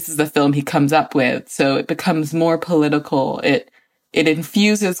 And this is the film he comes up with. So it becomes more political. It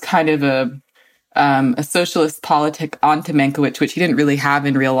infuses kind of a socialist politic onto Mankiewicz, which he didn't really have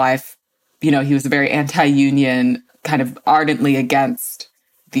in real life. You know, he was very anti-union, kind of ardently against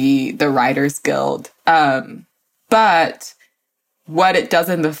the Writers Guild. But what it does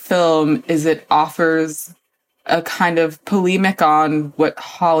in the film is it offers a kind of polemic on what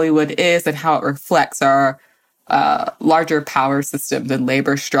Hollywood is and how it reflects our larger power systems and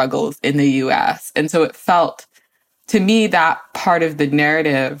labor struggles in the US. And so it felt, to me, that part of the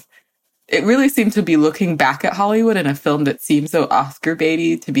narrative, it really seemed to be looking back at Hollywood in a film that seemed so Oscar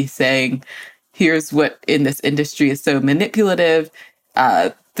baity, to be saying, here's what in this industry is so manipulative.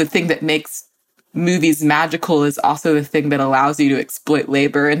 The thing that makes movies magical is also the thing that allows you to exploit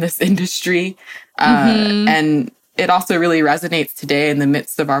labor in this industry. And it also really resonates today in the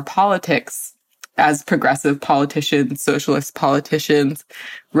midst of our politics as progressive politicians, socialist politicians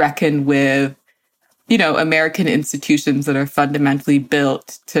reckon with, you know, American institutions that are fundamentally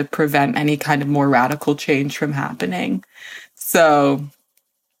built to prevent any kind of more radical change from happening. So,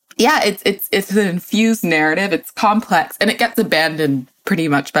 yeah, it's an infused narrative. It's complex, and it gets abandoned pretty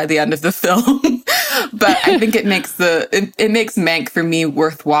much by the end of the film. But I think it makes Mank for me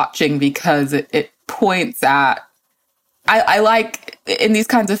worth watching because it points at. I like in these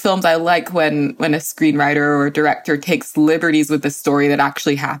kinds of films. I like when a screenwriter or a director takes liberties with the story that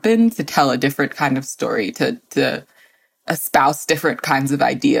actually happened to tell a different kind of story, to espouse different kinds of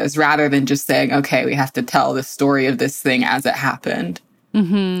ideas rather than just saying, okay, we have to tell the story of this thing as it happened.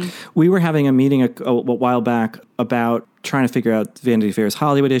 Mm-hmm. We were having a meeting a while back about trying to figure out Vanity Fair's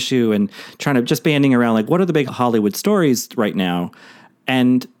Hollywood issue and trying to just banding around, like, what are the big Hollywood stories right now?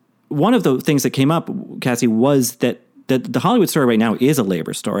 And one of the things that came up, Cassie, was that the Hollywood story right now is a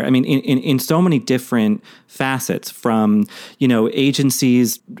labor story. I mean, in so many different facets, from, you know,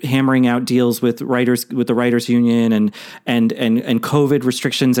 agencies hammering out deals with the writers union and COVID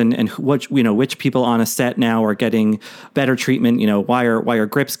restrictions and what, you know, which people on a set now are getting better treatment. You know, why are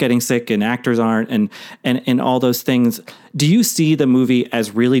grips getting sick and actors aren't, and all those things. Do you see the movie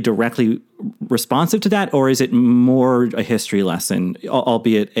as really directly responsive to that, or is it more a history lesson,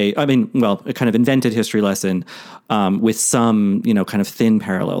 albeit a kind of invented history lesson with some, you know, kind of thin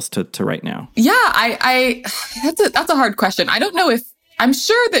parallels to right now? Yeah, that's a hard question. I don't know if, I'm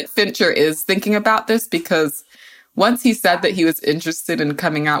sure that Fincher is thinking about this, because once he said that he was interested in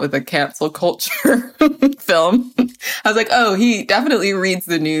coming out with a cancel culture film, I was like, oh, he definitely reads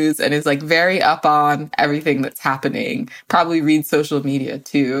the news and is like very up on everything that's happening. Probably reads social media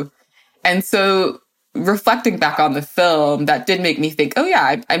too. And so reflecting back on the film, that did make me think, oh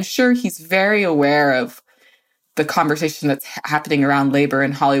yeah, I'm sure he's very aware of the conversation that's happening around labor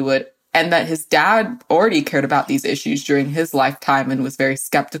in Hollywood, and that his dad already cared about these issues during his lifetime and was very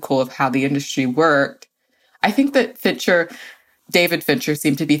skeptical of how the industry worked. I think that David Fincher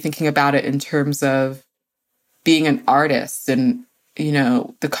seemed to be thinking about it in terms of being an artist and, you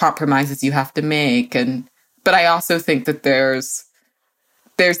know, the compromises you have to make. But I also think that there's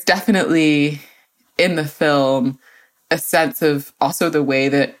definitely in the film a sense of also the way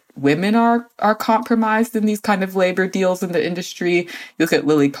that women are compromised in these kind of labor deals in the industry. You look at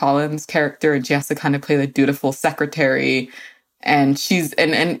Lily Collins' character, and she has to kind of play the dutiful secretary. And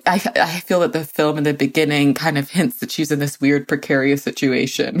I feel that the film in the beginning kind of hints that she's in this weird precarious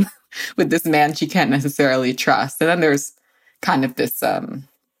situation with this man she can't necessarily trust. And then there's kind of this,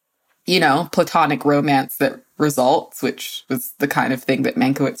 you know, platonic romance that results, which was the kind of thing that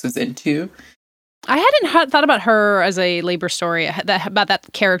Mankiewicz was into. I hadn't thought about her as a labor story, about that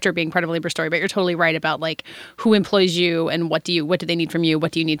character being part of a labor story, but you're totally right about, like, who employs you and what do they need from you?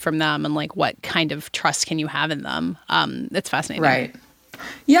 What do you need from them? And, like, what kind of trust can you have in them? That's fascinating. Right.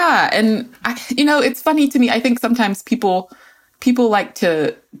 Yeah. And, it's funny to me. I think sometimes people like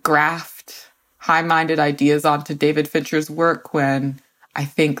to graft high-minded ideas onto David Fincher's work, when I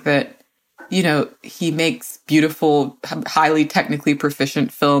think that, you know, he makes beautiful, highly technically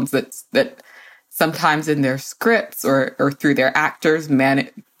proficient films that sometimes in their scripts or through their actors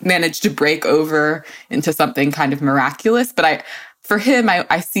manage to break over into something kind of miraculous. But for him,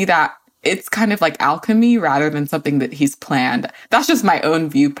 I see that it's kind of like alchemy rather than something that he's planned. That's just my own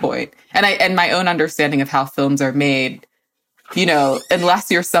viewpoint. And my own understanding of how films are made. You know,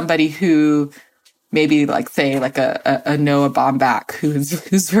 unless you're somebody who maybe, like, say, like a Noah Baumbach,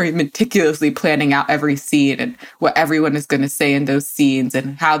 who's very meticulously planning out every scene and what everyone is going to say in those scenes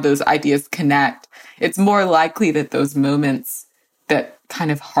and how those ideas connect. It's more likely that those moments that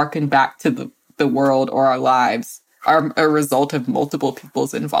kind of harken back to the world or our lives are a result of multiple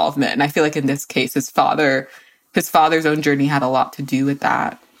people's involvement. And I feel like in this case, his father's own journey had a lot to do with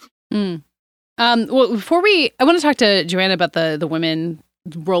that. Well, I want to talk to Joanna about the women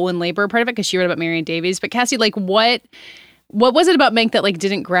role in labor part of it because she wrote about Marion Davies. But Cassie, like what was it about Mank that like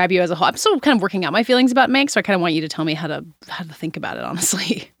didn't grab you as a whole? I'm still kind of working out my feelings about Mank, so I kind of want you to tell me how to think about it,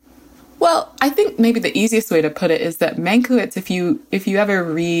 honestly. Well, I think maybe the easiest way to put it is that Mankiewicz, if you ever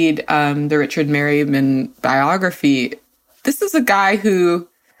read the Richard Merriman biography, this is a guy who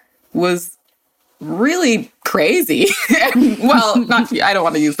was really crazy. Well, I don't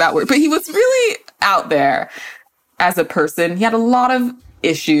want to use that word, but he was really out there as a person. He had a lot of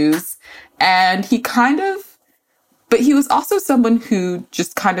issues, and but he was also someone who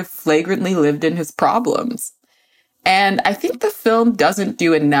just kind of flagrantly lived in his problems. And I think the film doesn't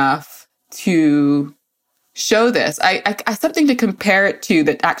do enough to show this. I something to compare it to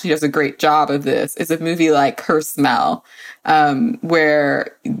that actually does a great job of this is a movie like Her Smell,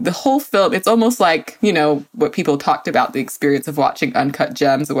 where the whole film, it's almost like, you know, what people talked about the experience of watching Uncut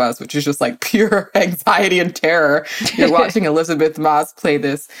Gems was, which is just like pure anxiety and terror. You're watching Elizabeth Moss play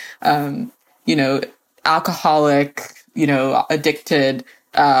this, you know, alcoholic, you know, addicted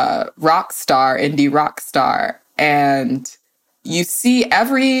indie rock star. And you see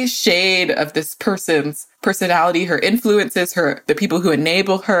every shade of this person's personality, her influences, the people who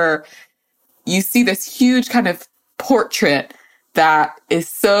enable her. You see this huge kind of portrait that is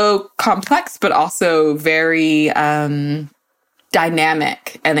so complex, but also very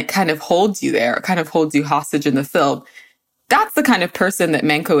dynamic. And it kind of holds you there. It kind of holds you hostage in the film. That's the kind of person that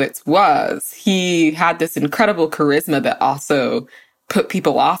Mankiewicz was. He had this incredible charisma that also put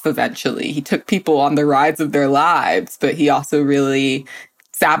people off eventually. He took people on the rides of their lives, but he also really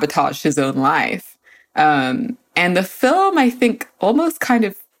sabotaged his own life. And the film, I think, almost kind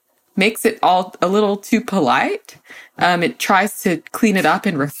of makes it all a little too polite. It tries to clean it up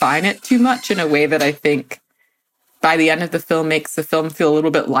and refine it too much in a way that I think by the end of the film makes the film feel a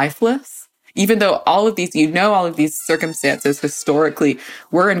little bit lifeless. Even though all of these circumstances historically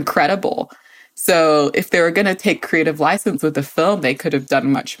were incredible. So if they were going to take creative license with the film, they could have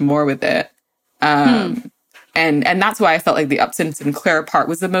done much more with it. And that's why I felt like the Upton Sinclair part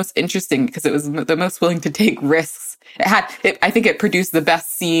was the most interesting, because it was the most willing to take risks. I think it produced the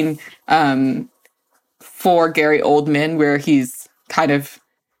best scene for Gary Oldman, where he's kind of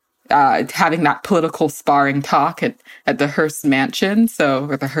having that political sparring talk at the Hearst mansion,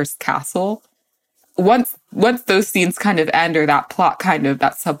 or the Hearst castle. Once those scenes kind of end, or that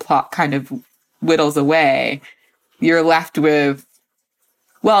subplot kind of whittles away, you're left with,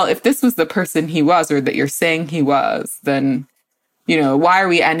 well, if this was the person he was, or that you're saying he was, then, you know, why are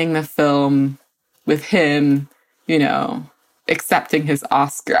we ending the film with him, you know, accepting his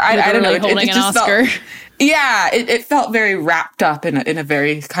Oscar? I don't know. Holding an Oscar. It felt very wrapped up in a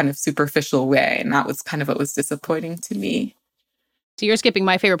very kind of superficial way. And that was kind of what was disappointing to me. So you're skipping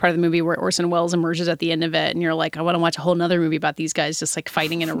my favorite part of the movie where Orson Welles emerges at the end of it, and you're like, I want to watch a whole nother movie about these guys just like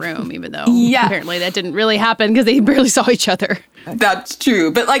fighting in a room, even though apparently that didn't really happen because they barely saw each other. That's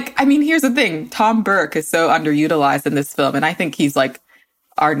true. But like, I mean, here's the thing. Tom Burke is so underutilized in this film, and I think he's like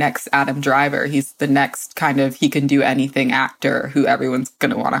our next Adam Driver. He's the next kind of he can do anything actor who everyone's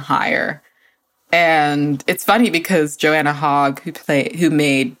going to want to hire. And it's funny because Joanna Hogg, who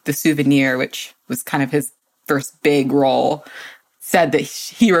made The Souvenir, which was kind of his first big role, said that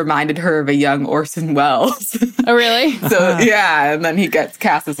he reminded her of a young Orson Welles. Oh, really? So, yeah, and then he gets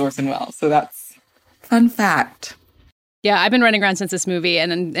cast as Orson Welles. So that's fun fact. Yeah, I've been running around since this movie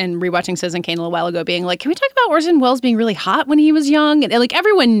and rewatching Citizen Kane a little while ago being like, can we talk about Orson Welles being really hot when he was young? And like,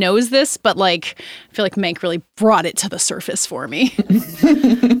 everyone knows this, but like, I feel like Mank really brought it to the surface for me.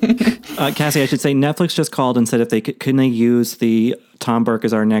 Cassie, I should say Netflix just called and said if they can they use the Tom Burke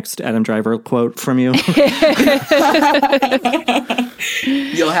is our next Adam Driver quote from you.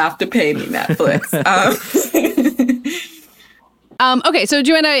 You'll have to pay me, Netflix. Okay, so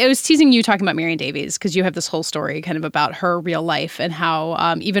Joanna, I was teasing you talking about Marion Davies because you have this whole story kind of about her real life and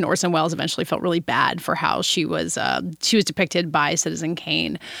how even Orson Welles eventually felt really bad for how she was depicted by Citizen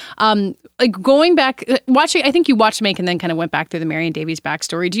Kane. Like going back, watching, I think you watched Mank and then kind of went back through the Marion Davies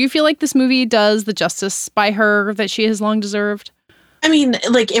backstory. Do you feel like this movie does the justice by her that she has long deserved? I mean,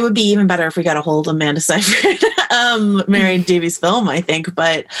 like, it would be even better if we got a hold of Amanda Seyfried, Marion Davies' film, I think.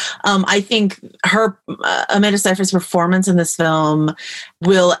 But I think Amanda Seyfried's performance in this film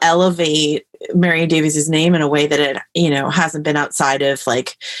will elevate Marion Davies' name in a way that it, hasn't been outside of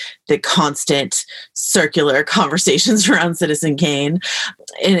like the constant circular conversations around Citizen Kane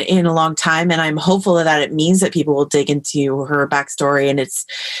in a long time. And I'm hopeful that it means that people will dig into her backstory, and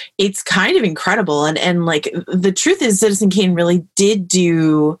it's kind of incredible. And like, the truth is Citizen Kane really did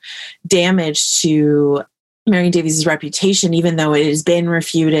do damage to Marion Davies' reputation, even though it has been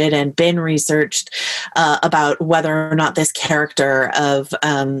refuted and been researched about whether or not this character of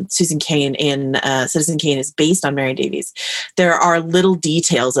Susan Kane in Citizen Kane is based on Marion Davies. There are little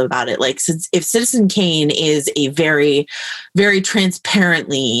details about it. Like, if Citizen Kane is a very, very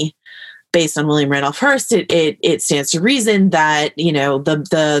transparently based on William Randolph Hearst, it stands to reason that, you know,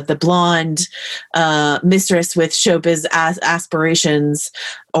 the blonde mistress with showbiz aspirations,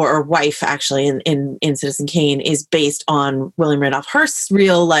 or wife actually in Citizen Kane, is based on William Randolph Hearst's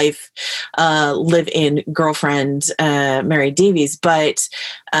real life live-in girlfriend, Marion Davies. But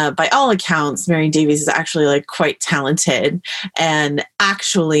by all accounts, Marion Davies is actually like quite talented, and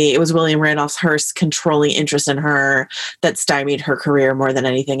actually it was William Randolph Hearst's controlling interest in her that stymied her career more than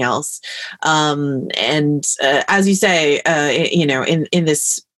anything else. And as you say, you know, in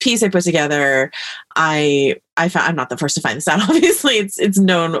this piece I put together, I found, I'm not the first to find this out. Obviously, it's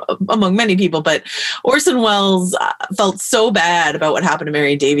known among many people, but Orson Welles felt so bad about what happened to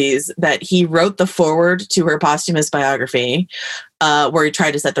Marion Davies that he wrote the foreword to her posthumous biography, where he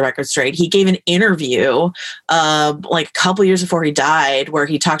tried to set the record straight. He gave an interview like a couple years before he died, where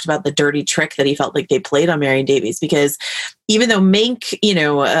he talked about the dirty trick that he felt like they played on Marion Davies, because even though Mank, you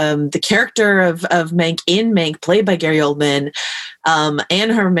know, the character of Mank in Mank, played by Gary Oldman,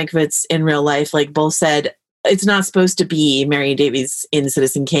 and Herman Mankiewicz in real life, like both said, it's not supposed to be Marion Davies in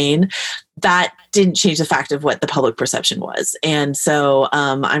Citizen Kane. That didn't change the fact of what the public perception was. And so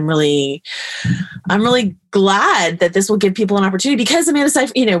I'm really glad that this will give people an opportunity, because Amanda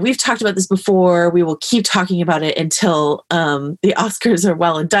Seyfried, you know, we've talked about this before. We will keep talking about it until the Oscars are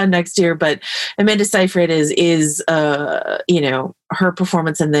well and done next year. But Amanda Seyfried is you know, her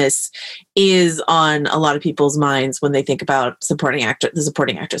performance in this is on a lot of people's minds when they think about the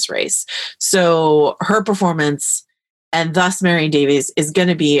supporting actress race. So her performance, and thus Marion Davies, is going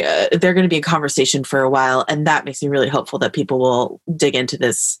to be they're going to be a conversation for a while, and that makes me really hopeful that people will dig into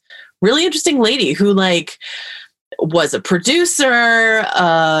this really interesting lady who, like, was a producer,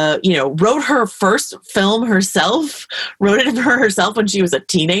 you know, wrote her first film herself, wrote it for herself when she was a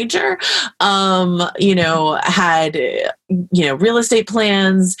teenager, you know, had, you know, real estate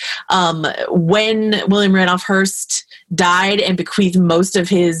plans. When William Randolph Hearst died and bequeathed most of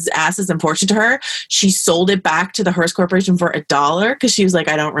his assets and fortune to her, she sold it back to the Hearst Corporation for $1, because she was like,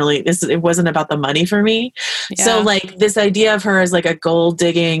 it wasn't about the money for me. Yeah. So, like, this idea of her as like a gold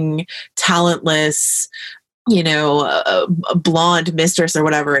digging, talentless, you know, a blonde mistress or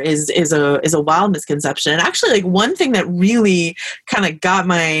whatever is a wild misconception. And actually, like, one thing that really kind of got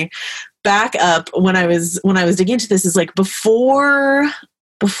my back up when I was digging into this is, like, before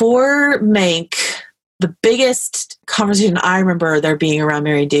Mank, the biggest conversation I remember there being around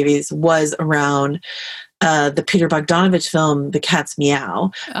Marion Davies was around the Peter Bogdanovich film, The Cat's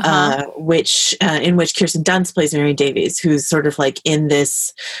Meow, which in which Kirsten Dunst plays Marion Davies, who's sort of like in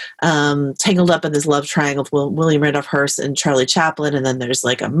this tangled up in this love triangle with William Randolph Hearst and Charlie Chaplin, and then there's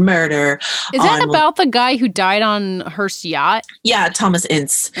like a murder. Is that about the guy who died on Hearst's yacht? Yeah, Thomas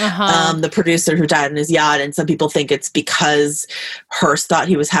Ince, the producer who died on his yacht, and some people think it's because Hearst thought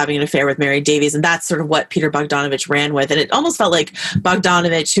he was having an affair with Marion Davies, and that's sort of what Peter Bogdanovich ran with, and it almost felt like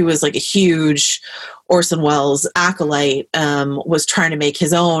Bogdanovich, who was like a huge Orson Welles acolyte, was trying to make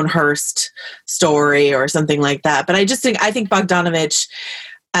his own Hearst story or something like that. But I think Bogdanovich,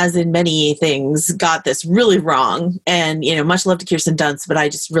 as in many things, got this really wrong. And, you know, much love to Kirsten Dunst, but I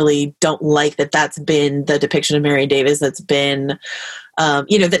just really don't like that that's been the depiction of Marion Davies that's been,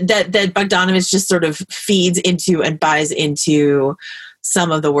 you know, that Bogdanovich just sort of feeds into and buys into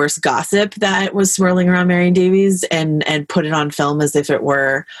some of the worst gossip that was swirling around Marion Davies and put it on film as if it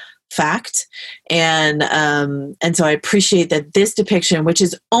were fact. And so I appreciate that this depiction, which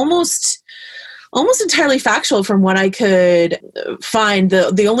is almost entirely factual from what I could find.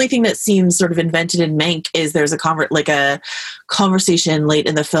 The only thing that seems sort of invented in Mank is there's a conversation late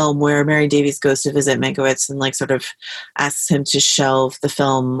in the film where Marion Davies goes to visit Mankiewicz and like sort of asks him to shelve the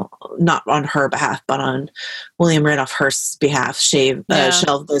film, not on her behalf, but on William Randolph Hearst's behalf, shelve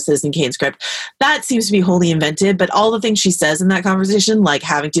the Citizen Kane script. That seems to be wholly invented, but all the things she says in that conversation, like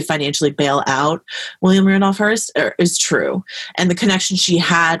having to financially bail out William Randolph Hearst, is true. And the connection she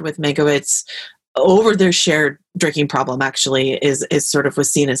had with Mankiewicz over their shared drinking problem actually is sort of was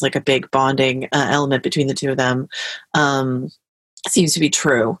seen as like a big bonding element between the two of them. Seems to be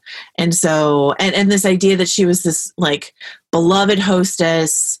true. And so, and this idea that she was this like beloved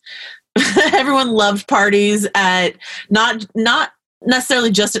hostess, everyone loved parties at not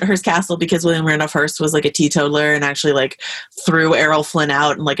necessarily just at Hearst Castle, because William Randolph Hearst was like a teetotaler and actually like threw Errol Flynn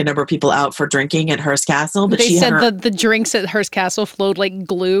out and like a number of people out for drinking at Hearst Castle. But they said that the drinks at Hearst Castle flowed like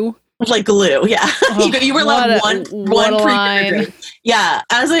glue. like glue. Yeah. Oh, you were like one pre-paragraph. Yeah.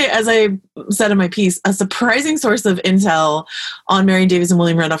 As I said in my piece, a surprising source of intel on Marion Davies and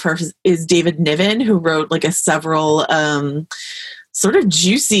William Randolph Hearst is David Niven, who wrote like several sort of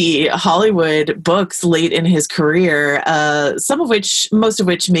juicy Hollywood books late in his career, most of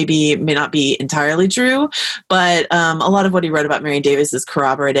which may not be entirely true, but a lot of what he wrote about Marion Davies is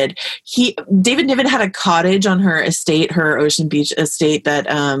corroborated. David Niven had a cottage on her estate, her Ocean Beach estate,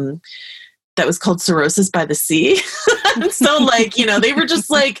 that was called Cirrhosis by the Sea. So like, they were just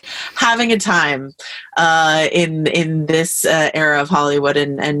like having a time in this era of Hollywood,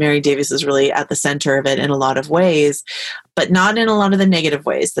 and Marion Davies is really at the center of it in a lot of ways, but not in a lot of the negative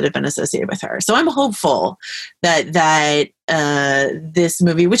ways that have been associated with her. So I'm hopeful that this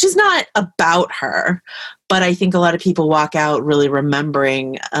movie, which is not about her, but I think a lot of people walk out really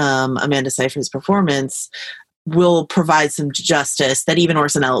remembering Amanda Seyfried's performance, will provide some justice that even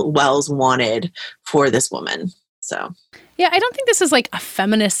Orson Welles wanted for this woman. So yeah, I don't think this is like a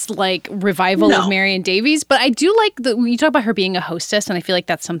feminist like revival of Marion Davies, but I do like you talk about her being a hostess, and I feel like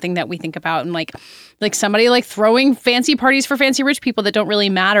that's something that we think about, and like somebody like throwing fancy parties for fancy rich people that don't really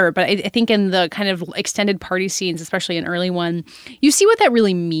matter. But I think in the kind of extended party scenes, especially an early one, you see what that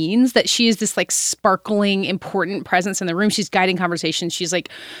really means, that she is this like sparkling, important presence in the room. She's guiding conversations. She's like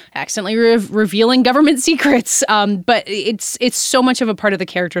accidentally revealing government secrets. But it's so much of a part of the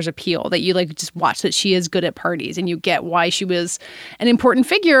character's appeal that you like just watch that she is good at parties, and you get why she was an important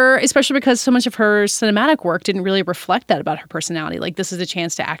figure, especially because so much of her cinematic work didn't really reflect that about her personality. Like this is a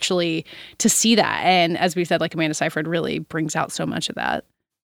chance to actually to see that. And as we said, like Amanda Seyfried really brings out so much of that.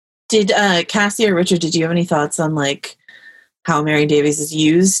 Did Cassie or Richard, did you have any thoughts on like how Marion Davies is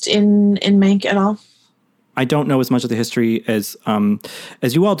used in Mank at all? I don't know as much of the history as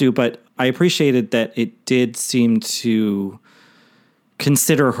you all do, but I appreciated that it did seem to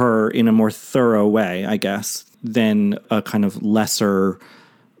consider her in a more thorough way, I guess, than a kind of lesser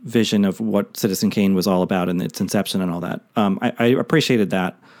vision of what Citizen Kane was all about and its inception and all that. I appreciated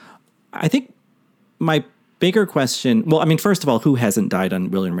that. I think my bigger question, well, I mean, first of all, who hasn't died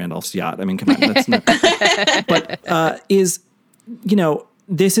on William Randolph's yacht? I mean, come on, that's not. But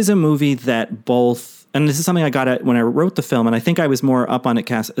this is a movie that both, and this is something I got at when I wrote the film, and I think I was more up on it,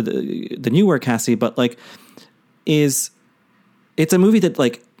 than you were, Cassie, but like, it's a movie that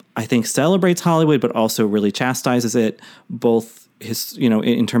like, I think celebrates Hollywood, but also really chastises it, both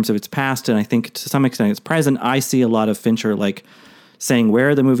in terms of its past, and I think to some extent its present. I see a lot of Fincher like saying, where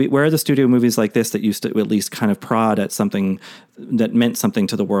are the studio movies like this that used to at least kind of prod at something that meant something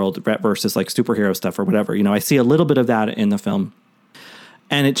to the world versus like superhero stuff or whatever. I see a little bit of that in the film.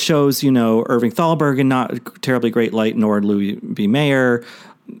 And it shows, Irving Thalberg in not terribly great light, nor Louis B. Mayer.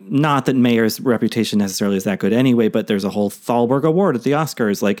 Not that Mayer's reputation necessarily is that good anyway, but there's a whole Thalberg Award at the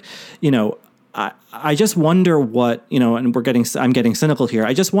Oscars. Like, I just wonder what, and I'm getting cynical here.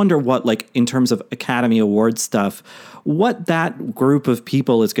 I just wonder what, like, in terms of Academy Award stuff, what that group of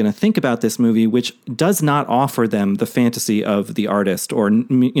people is going to think about this movie, which does not offer them the fantasy of The Artist or,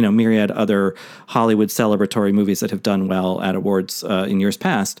 myriad other Hollywood celebratory movies that have done well at awards in years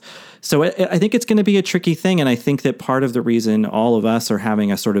past. So I think it's going to be a tricky thing. And I think that part of the reason all of us are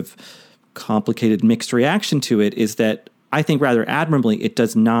having a sort of complicated mixed reaction to it is that I think rather admirably, it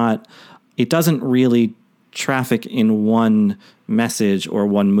doesn't really traffic in one message or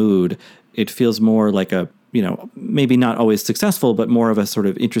one mood. It feels more like a, maybe not always successful, but more of a sort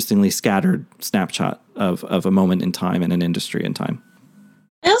of interestingly scattered snapshot of a moment in time and an industry in time.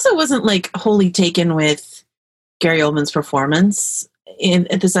 I also wasn't like wholly taken with Gary Oldman's performance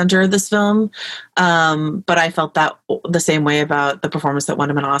at the center of this film. But I felt that the same way about the performance that won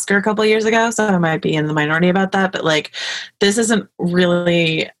him an Oscar a couple of years ago. So I might be in the minority about that, but like, this isn't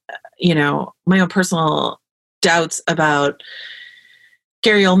really, my own personal doubts about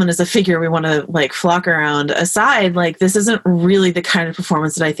Gary Oldman as a figure we want to like flock around aside. Like, this isn't really the kind of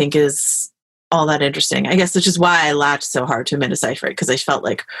performance that I think is all that interesting, I guess, which is why I latched so hard to Amanda Seyfried, because I felt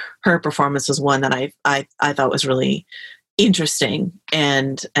like her performance was one that I thought was really interesting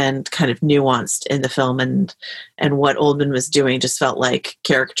and kind of nuanced in the film, and what Oldman was doing just felt like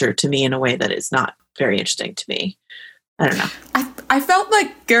caricature to me in a way that is not very interesting to me. I don't know. I felt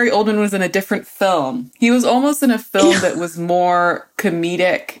like Gary Oldman was in a different film. He was almost in a film that was more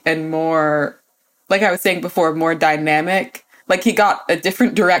comedic and more, like I was saying before, more dynamic. Like he got a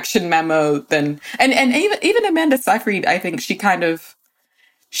different direction memo than, and even Amanda Seyfried, I think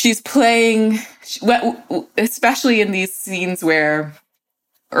she's playing, especially in these scenes or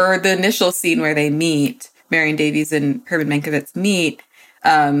the initial scene where they meet, Marion Davies and Herman Mankiewicz meet,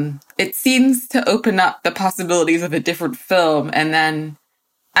 it seems to open up the possibilities of a different film. And then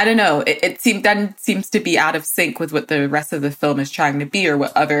I don't know. It seems to be out of sync with what the rest of the film is trying to be or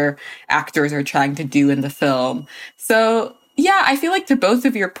what other actors are trying to do in the film. So yeah, I feel like to both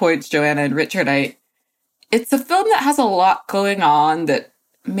of your points, Joanna and Richard, it's a film that has a lot going on that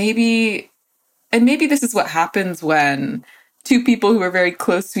maybe this is what happens when two people who are very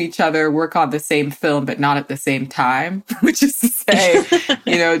close to each other work on the same film, but not at the same time, which is to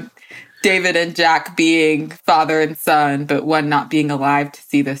say, David and Jack being father and son, but one not being alive to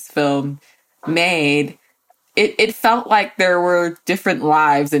see this film made. It felt like there were different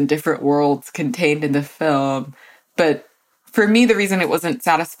lives and different worlds contained in the film. But for me, the reason it wasn't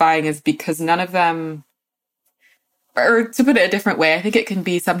satisfying is because none of them, or to put it a different way, I think it can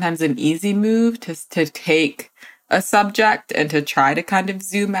be sometimes an easy move to take a subject and to try to kind of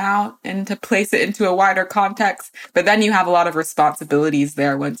zoom out and to place it into a wider context. But then you have a lot of responsibilities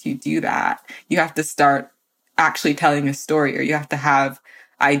there once you do that. You have to start actually telling a story, or you have to have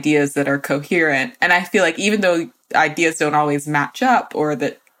ideas that are coherent. And I feel like even though ideas don't always match up, or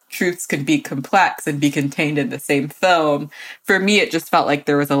that truths can be complex and be contained in the same film, for me, it just felt like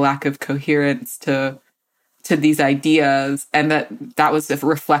there was a lack of coherence to these ideas, and that was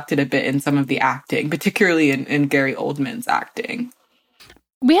reflected a bit in some of the acting, particularly in Gary Oldman's acting.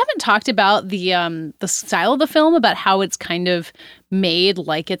 We haven't talked about the style of the film, about how it's kind of made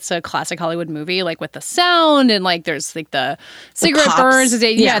like it's a classic Hollywood movie, like with the sound and like there's like the cigarette burns.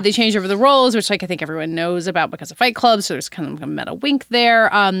 They change over the roles, which like I think everyone knows about because of Fight Club. So there's kind of a meta wink there.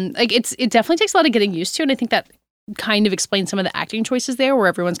 Like it definitely takes a lot of getting used to, and I think that kind of explains some of the acting choices there, where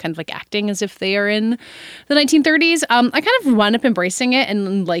everyone's kind of like acting as if they are in the 1930s. I kind of wound up embracing it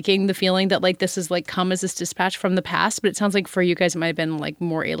and liking the feeling that like this is like come as this dispatch from the past, but it sounds like for you guys it might have been like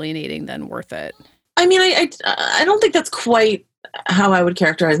more alienating than worth it. I mean, I don't think that's quite how I would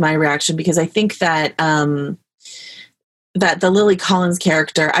characterize my reaction, because I think that that the Lily Collins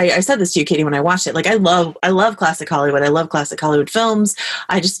character, I said this to you, Katie, when I watched it, like I love classic Hollywood. I love classic Hollywood films.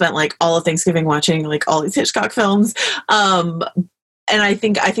 I just spent like all of Thanksgiving watching like all these Hitchcock films. And I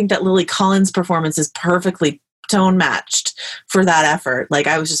think that Lily Collins' performance is perfectly tone matched for that effort. Like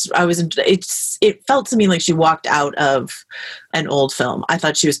it felt to me like she walked out of an old film. I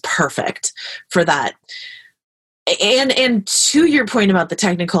thought she was perfect for that. And to your point about the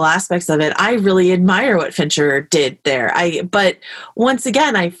technical aspects of it, I really admire what Fincher did there. But once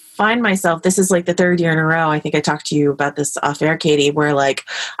again, I find myself, this is like the third year in a row, I think I talked to you about this off air, Katie, where like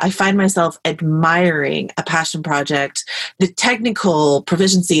I find myself admiring a passion project, the technical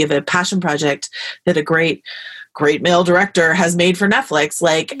proficiency of a passion project that a great male director has made for Netflix,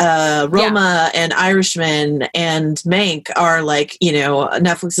 like Roma and Irishman and Mank are like,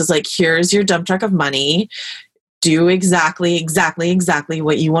 Netflix is like, here's your dump truck of money. Do exactly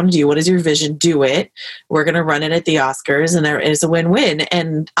what you want to do. What is your vision? Do it. We're going to run it at the Oscars, and there is a win-win.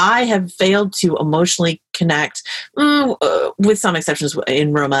 And I have failed to emotionally connect, with some exceptions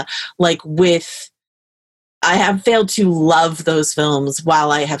in Roma, I have failed to love those films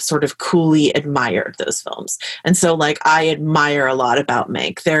while I have sort of coolly admired those films. And so like I admire a lot about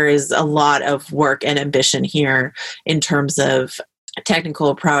Mank. There is a lot of work and ambition here in terms of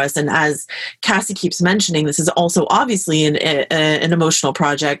technical prowess. And as Cassie keeps mentioning, this is also obviously an emotional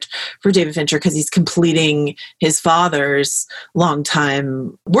project for David Fincher because he's completing his father's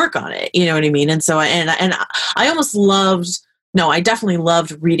longtime work on it. You know what I mean? And so, and I almost I definitely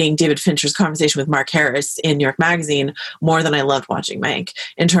loved reading David Fincher's conversation with Mark Harris in New York Magazine more than I loved watching Mank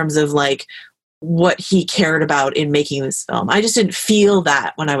in terms of like what he cared about in making this film. I just didn't feel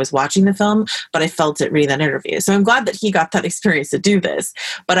that when I was watching the film, but I felt it reading that interview. So I'm glad that he got that experience to do this.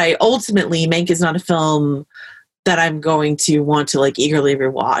 But Mank is not a film that I'm going to want to like eagerly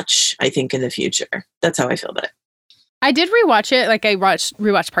rewatch, I think, in the future. That's how I feel about it. I did rewatch it. Like I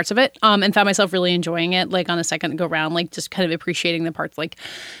rewatched parts of it, and found myself really enjoying it. Like on a second go round, like just kind of appreciating the parts, like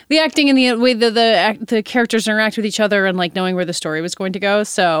the acting and the way the characters interact with each other, and like knowing where the story was going to go.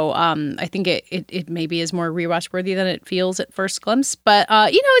 So I think it maybe is more rewatch worthy than it feels at first glimpse. But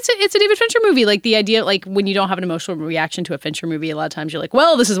it's a David Fincher movie. Like the idea, like when you don't have an emotional reaction to a Fincher movie, a lot of times you're like,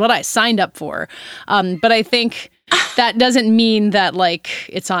 well, this is what I signed up for. But I think that doesn't mean that like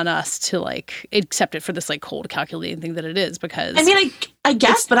it's on us to like accept it for this like cold calculating thing that it is, because I mean I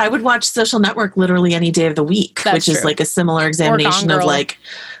guess, but I would watch Social Network literally any day of the week, which is like a similar examination of like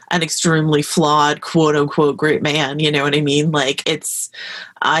an extremely flawed quote unquote great man, you know what I mean? Like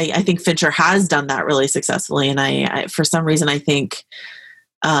I think Fincher has done that really successfully, and I for some reason I think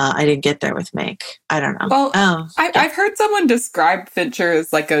I didn't get there with Mank. I don't know. Well, I've heard someone describe Fincher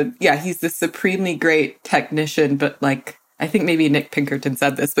as like he's this supremely great technician, but like, I think maybe Nick Pinkerton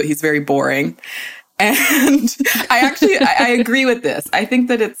said this, but he's very boring. And I agree with this. I think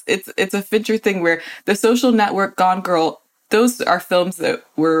that it's a Fincher thing where The Social Network, Gone Girl, those are films that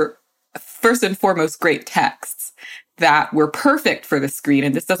were first and foremost great texts that were perfect for the screen.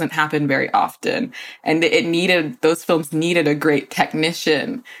 And this doesn't happen very often. And those films needed a great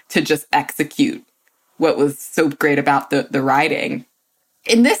technician to just execute what was so great about the writing.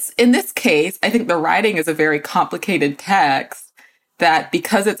 In this case, I think the writing is a very complicated text that,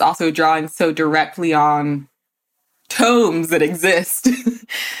 because it's also drawing so directly on tomes that exist,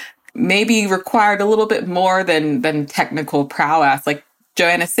 maybe required a little bit more than technical prowess. Like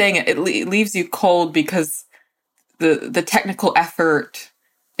Joanna's saying, it leaves you cold because the technical effort,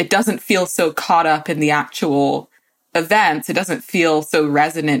 it doesn't feel so caught up in the actual events. It doesn't feel so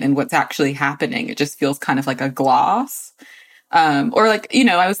resonant in what's actually happening. It just feels kind of like a gloss. Or like,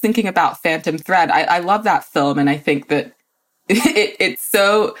 I was thinking about Phantom Thread. I love that film, and I think that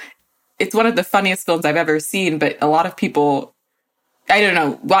it's one of the funniest films I've ever seen, but a lot of people, I don't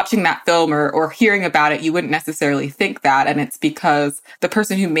know, watching that film or hearing about it, you wouldn't necessarily think that. And it's because the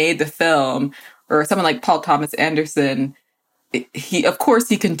person who made the film, or someone like Paul Thomas Anderson, of course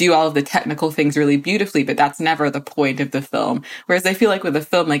he can do all of the technical things really beautifully, but that's never the point of the film. Whereas I feel like with a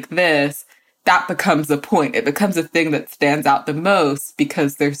film like this, that becomes the point. It becomes a thing that stands out the most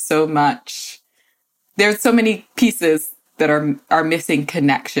because there's so many pieces that are missing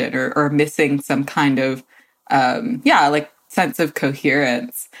connection or missing some kind of, sense of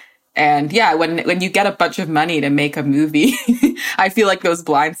coherence. And when you get a bunch of money to make a movie, I feel like those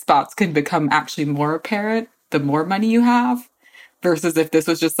blind spots can become actually more apparent the more money you have, versus if this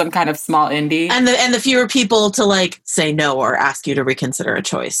was just some kind of small indie. And the fewer people to like say no or ask you to reconsider a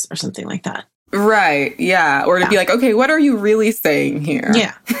choice or something like that. Right. Yeah. Or to be like, okay, what are you really saying here?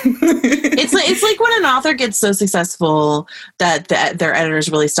 Yeah. It's like when an author gets so successful that their editors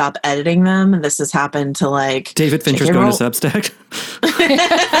really stop editing them. And this has happened to like David Fincher's going to Substack.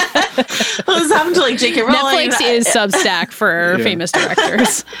 Well, this happened to like J.K. Rowling. Netflix is Substack for famous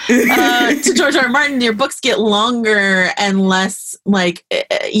directors. To George R. R. Martin, your books get longer and less like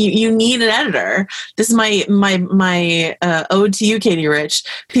you need an editor. This is my ode to you, Katie Rich.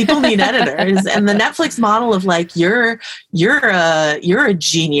 People need editors. And the Netflix model of like you're a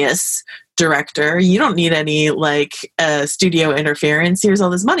genius director, you don't need any like studio interference, here's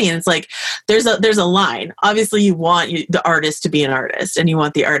all this money. And it's like there's a line. Obviously you want the artist to be an artist and you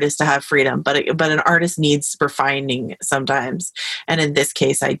want the artist to have freedom, but an artist needs refining sometimes. And in this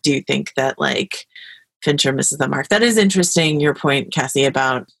case I do think that like Fincher misses the mark. That is interesting, your point, Cassie,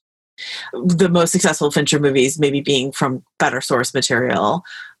 about the most successful Fincher movies maybe being from better source material,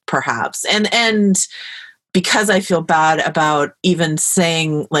 perhaps. And because I feel bad about even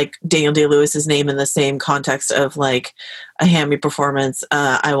saying like Daniel Day-Lewis's name in the same context of like a hammy performance,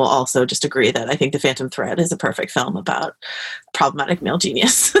 I will also just agree that I think The Phantom Thread is a perfect film about problematic male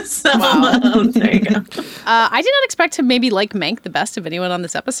genius. So there you go. I did not expect to maybe like Mank the best of anyone on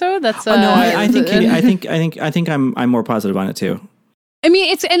this episode. That's I think I'm more positive on it too. I mean,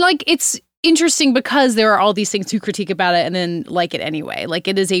 it's interesting because there are all these things to critique about it and then like it anyway. Like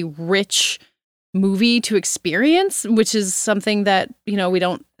it is a rich movie to experience, which is something that, we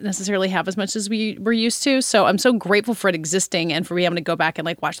don't necessarily have as much as we were used to. So I'm so grateful for it existing and for being able to go back and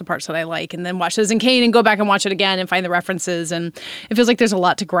like watch the parts that I like and then watch Citizen Kane and go back and watch it again and find the references. And it feels like there's a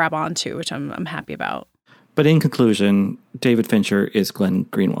lot to grab onto, which I'm happy about. But in conclusion, David Fincher is Glenn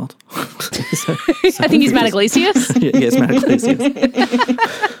Greenwald. I think he's Matt Iglesias. He is Matt Iglesias.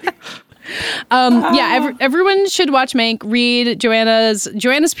 Everyone should watch Mank, read Joanna's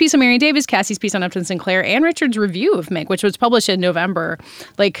piece on Marion Davis, Cassie's piece on Upton Sinclair, and Richard's review of Mank, which was published in November,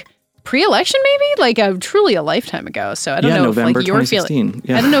 like pre-election maybe, like truly a lifetime ago. So I don't know November if like your 2016.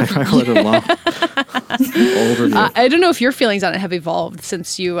 I don't know. I read a long overview. I don't know if your feelings on it have evolved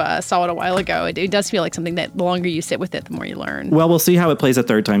since you saw it a while ago. It does feel like something that the longer you sit with it, the more you learn. Well, we'll see how it plays a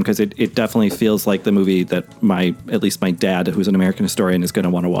third time because it definitely feels like the movie that at least my dad, who's an American historian, is going to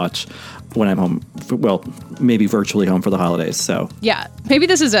want to watch when I'm home. Well, maybe virtually home for the holidays. So yeah, maybe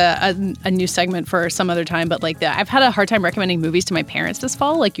this is a new segment for some other time. But like I've had a hard time recommending movies to my parents this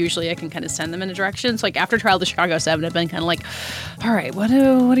fall. Like usually I can kind of send them in a direction. So like after Trial of the Chicago 7, I've been kind of like, all right, what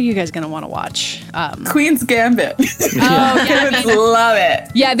are you guys going to want to watch? Queen's Gambit. Oh, yeah. Kids love it.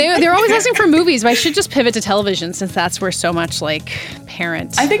 Yeah, they're always asking for movies, but I should just pivot to television since that's where so much like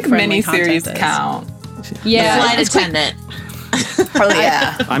parent. I think miniseries count. Yeah, Flight Attendant. Oh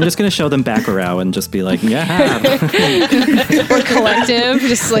yeah. I'm just going to show them Baccarat and just be like, yeah. Or Collective,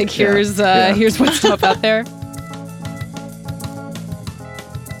 just like here's what's up out there.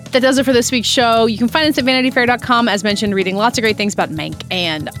 That does it for this week's show. You can find us at vanityfair.com, as mentioned, reading lots of great things about Mank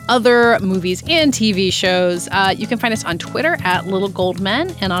and other movies and TV shows. You can find us on Twitter at Little Gold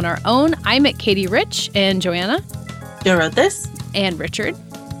Men, and on our own, I'm at Katie Rich and Joanna. Joe wrote this. And Richard.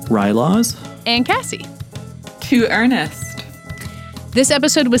 Rylaws. And Cassie. To Ernest. This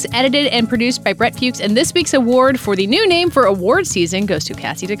episode was edited and produced by Brett Fuchs, and this week's award for the new name for award season goes to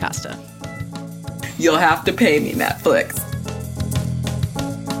Cassie DaCosta. You'll have to pay me, Netflix.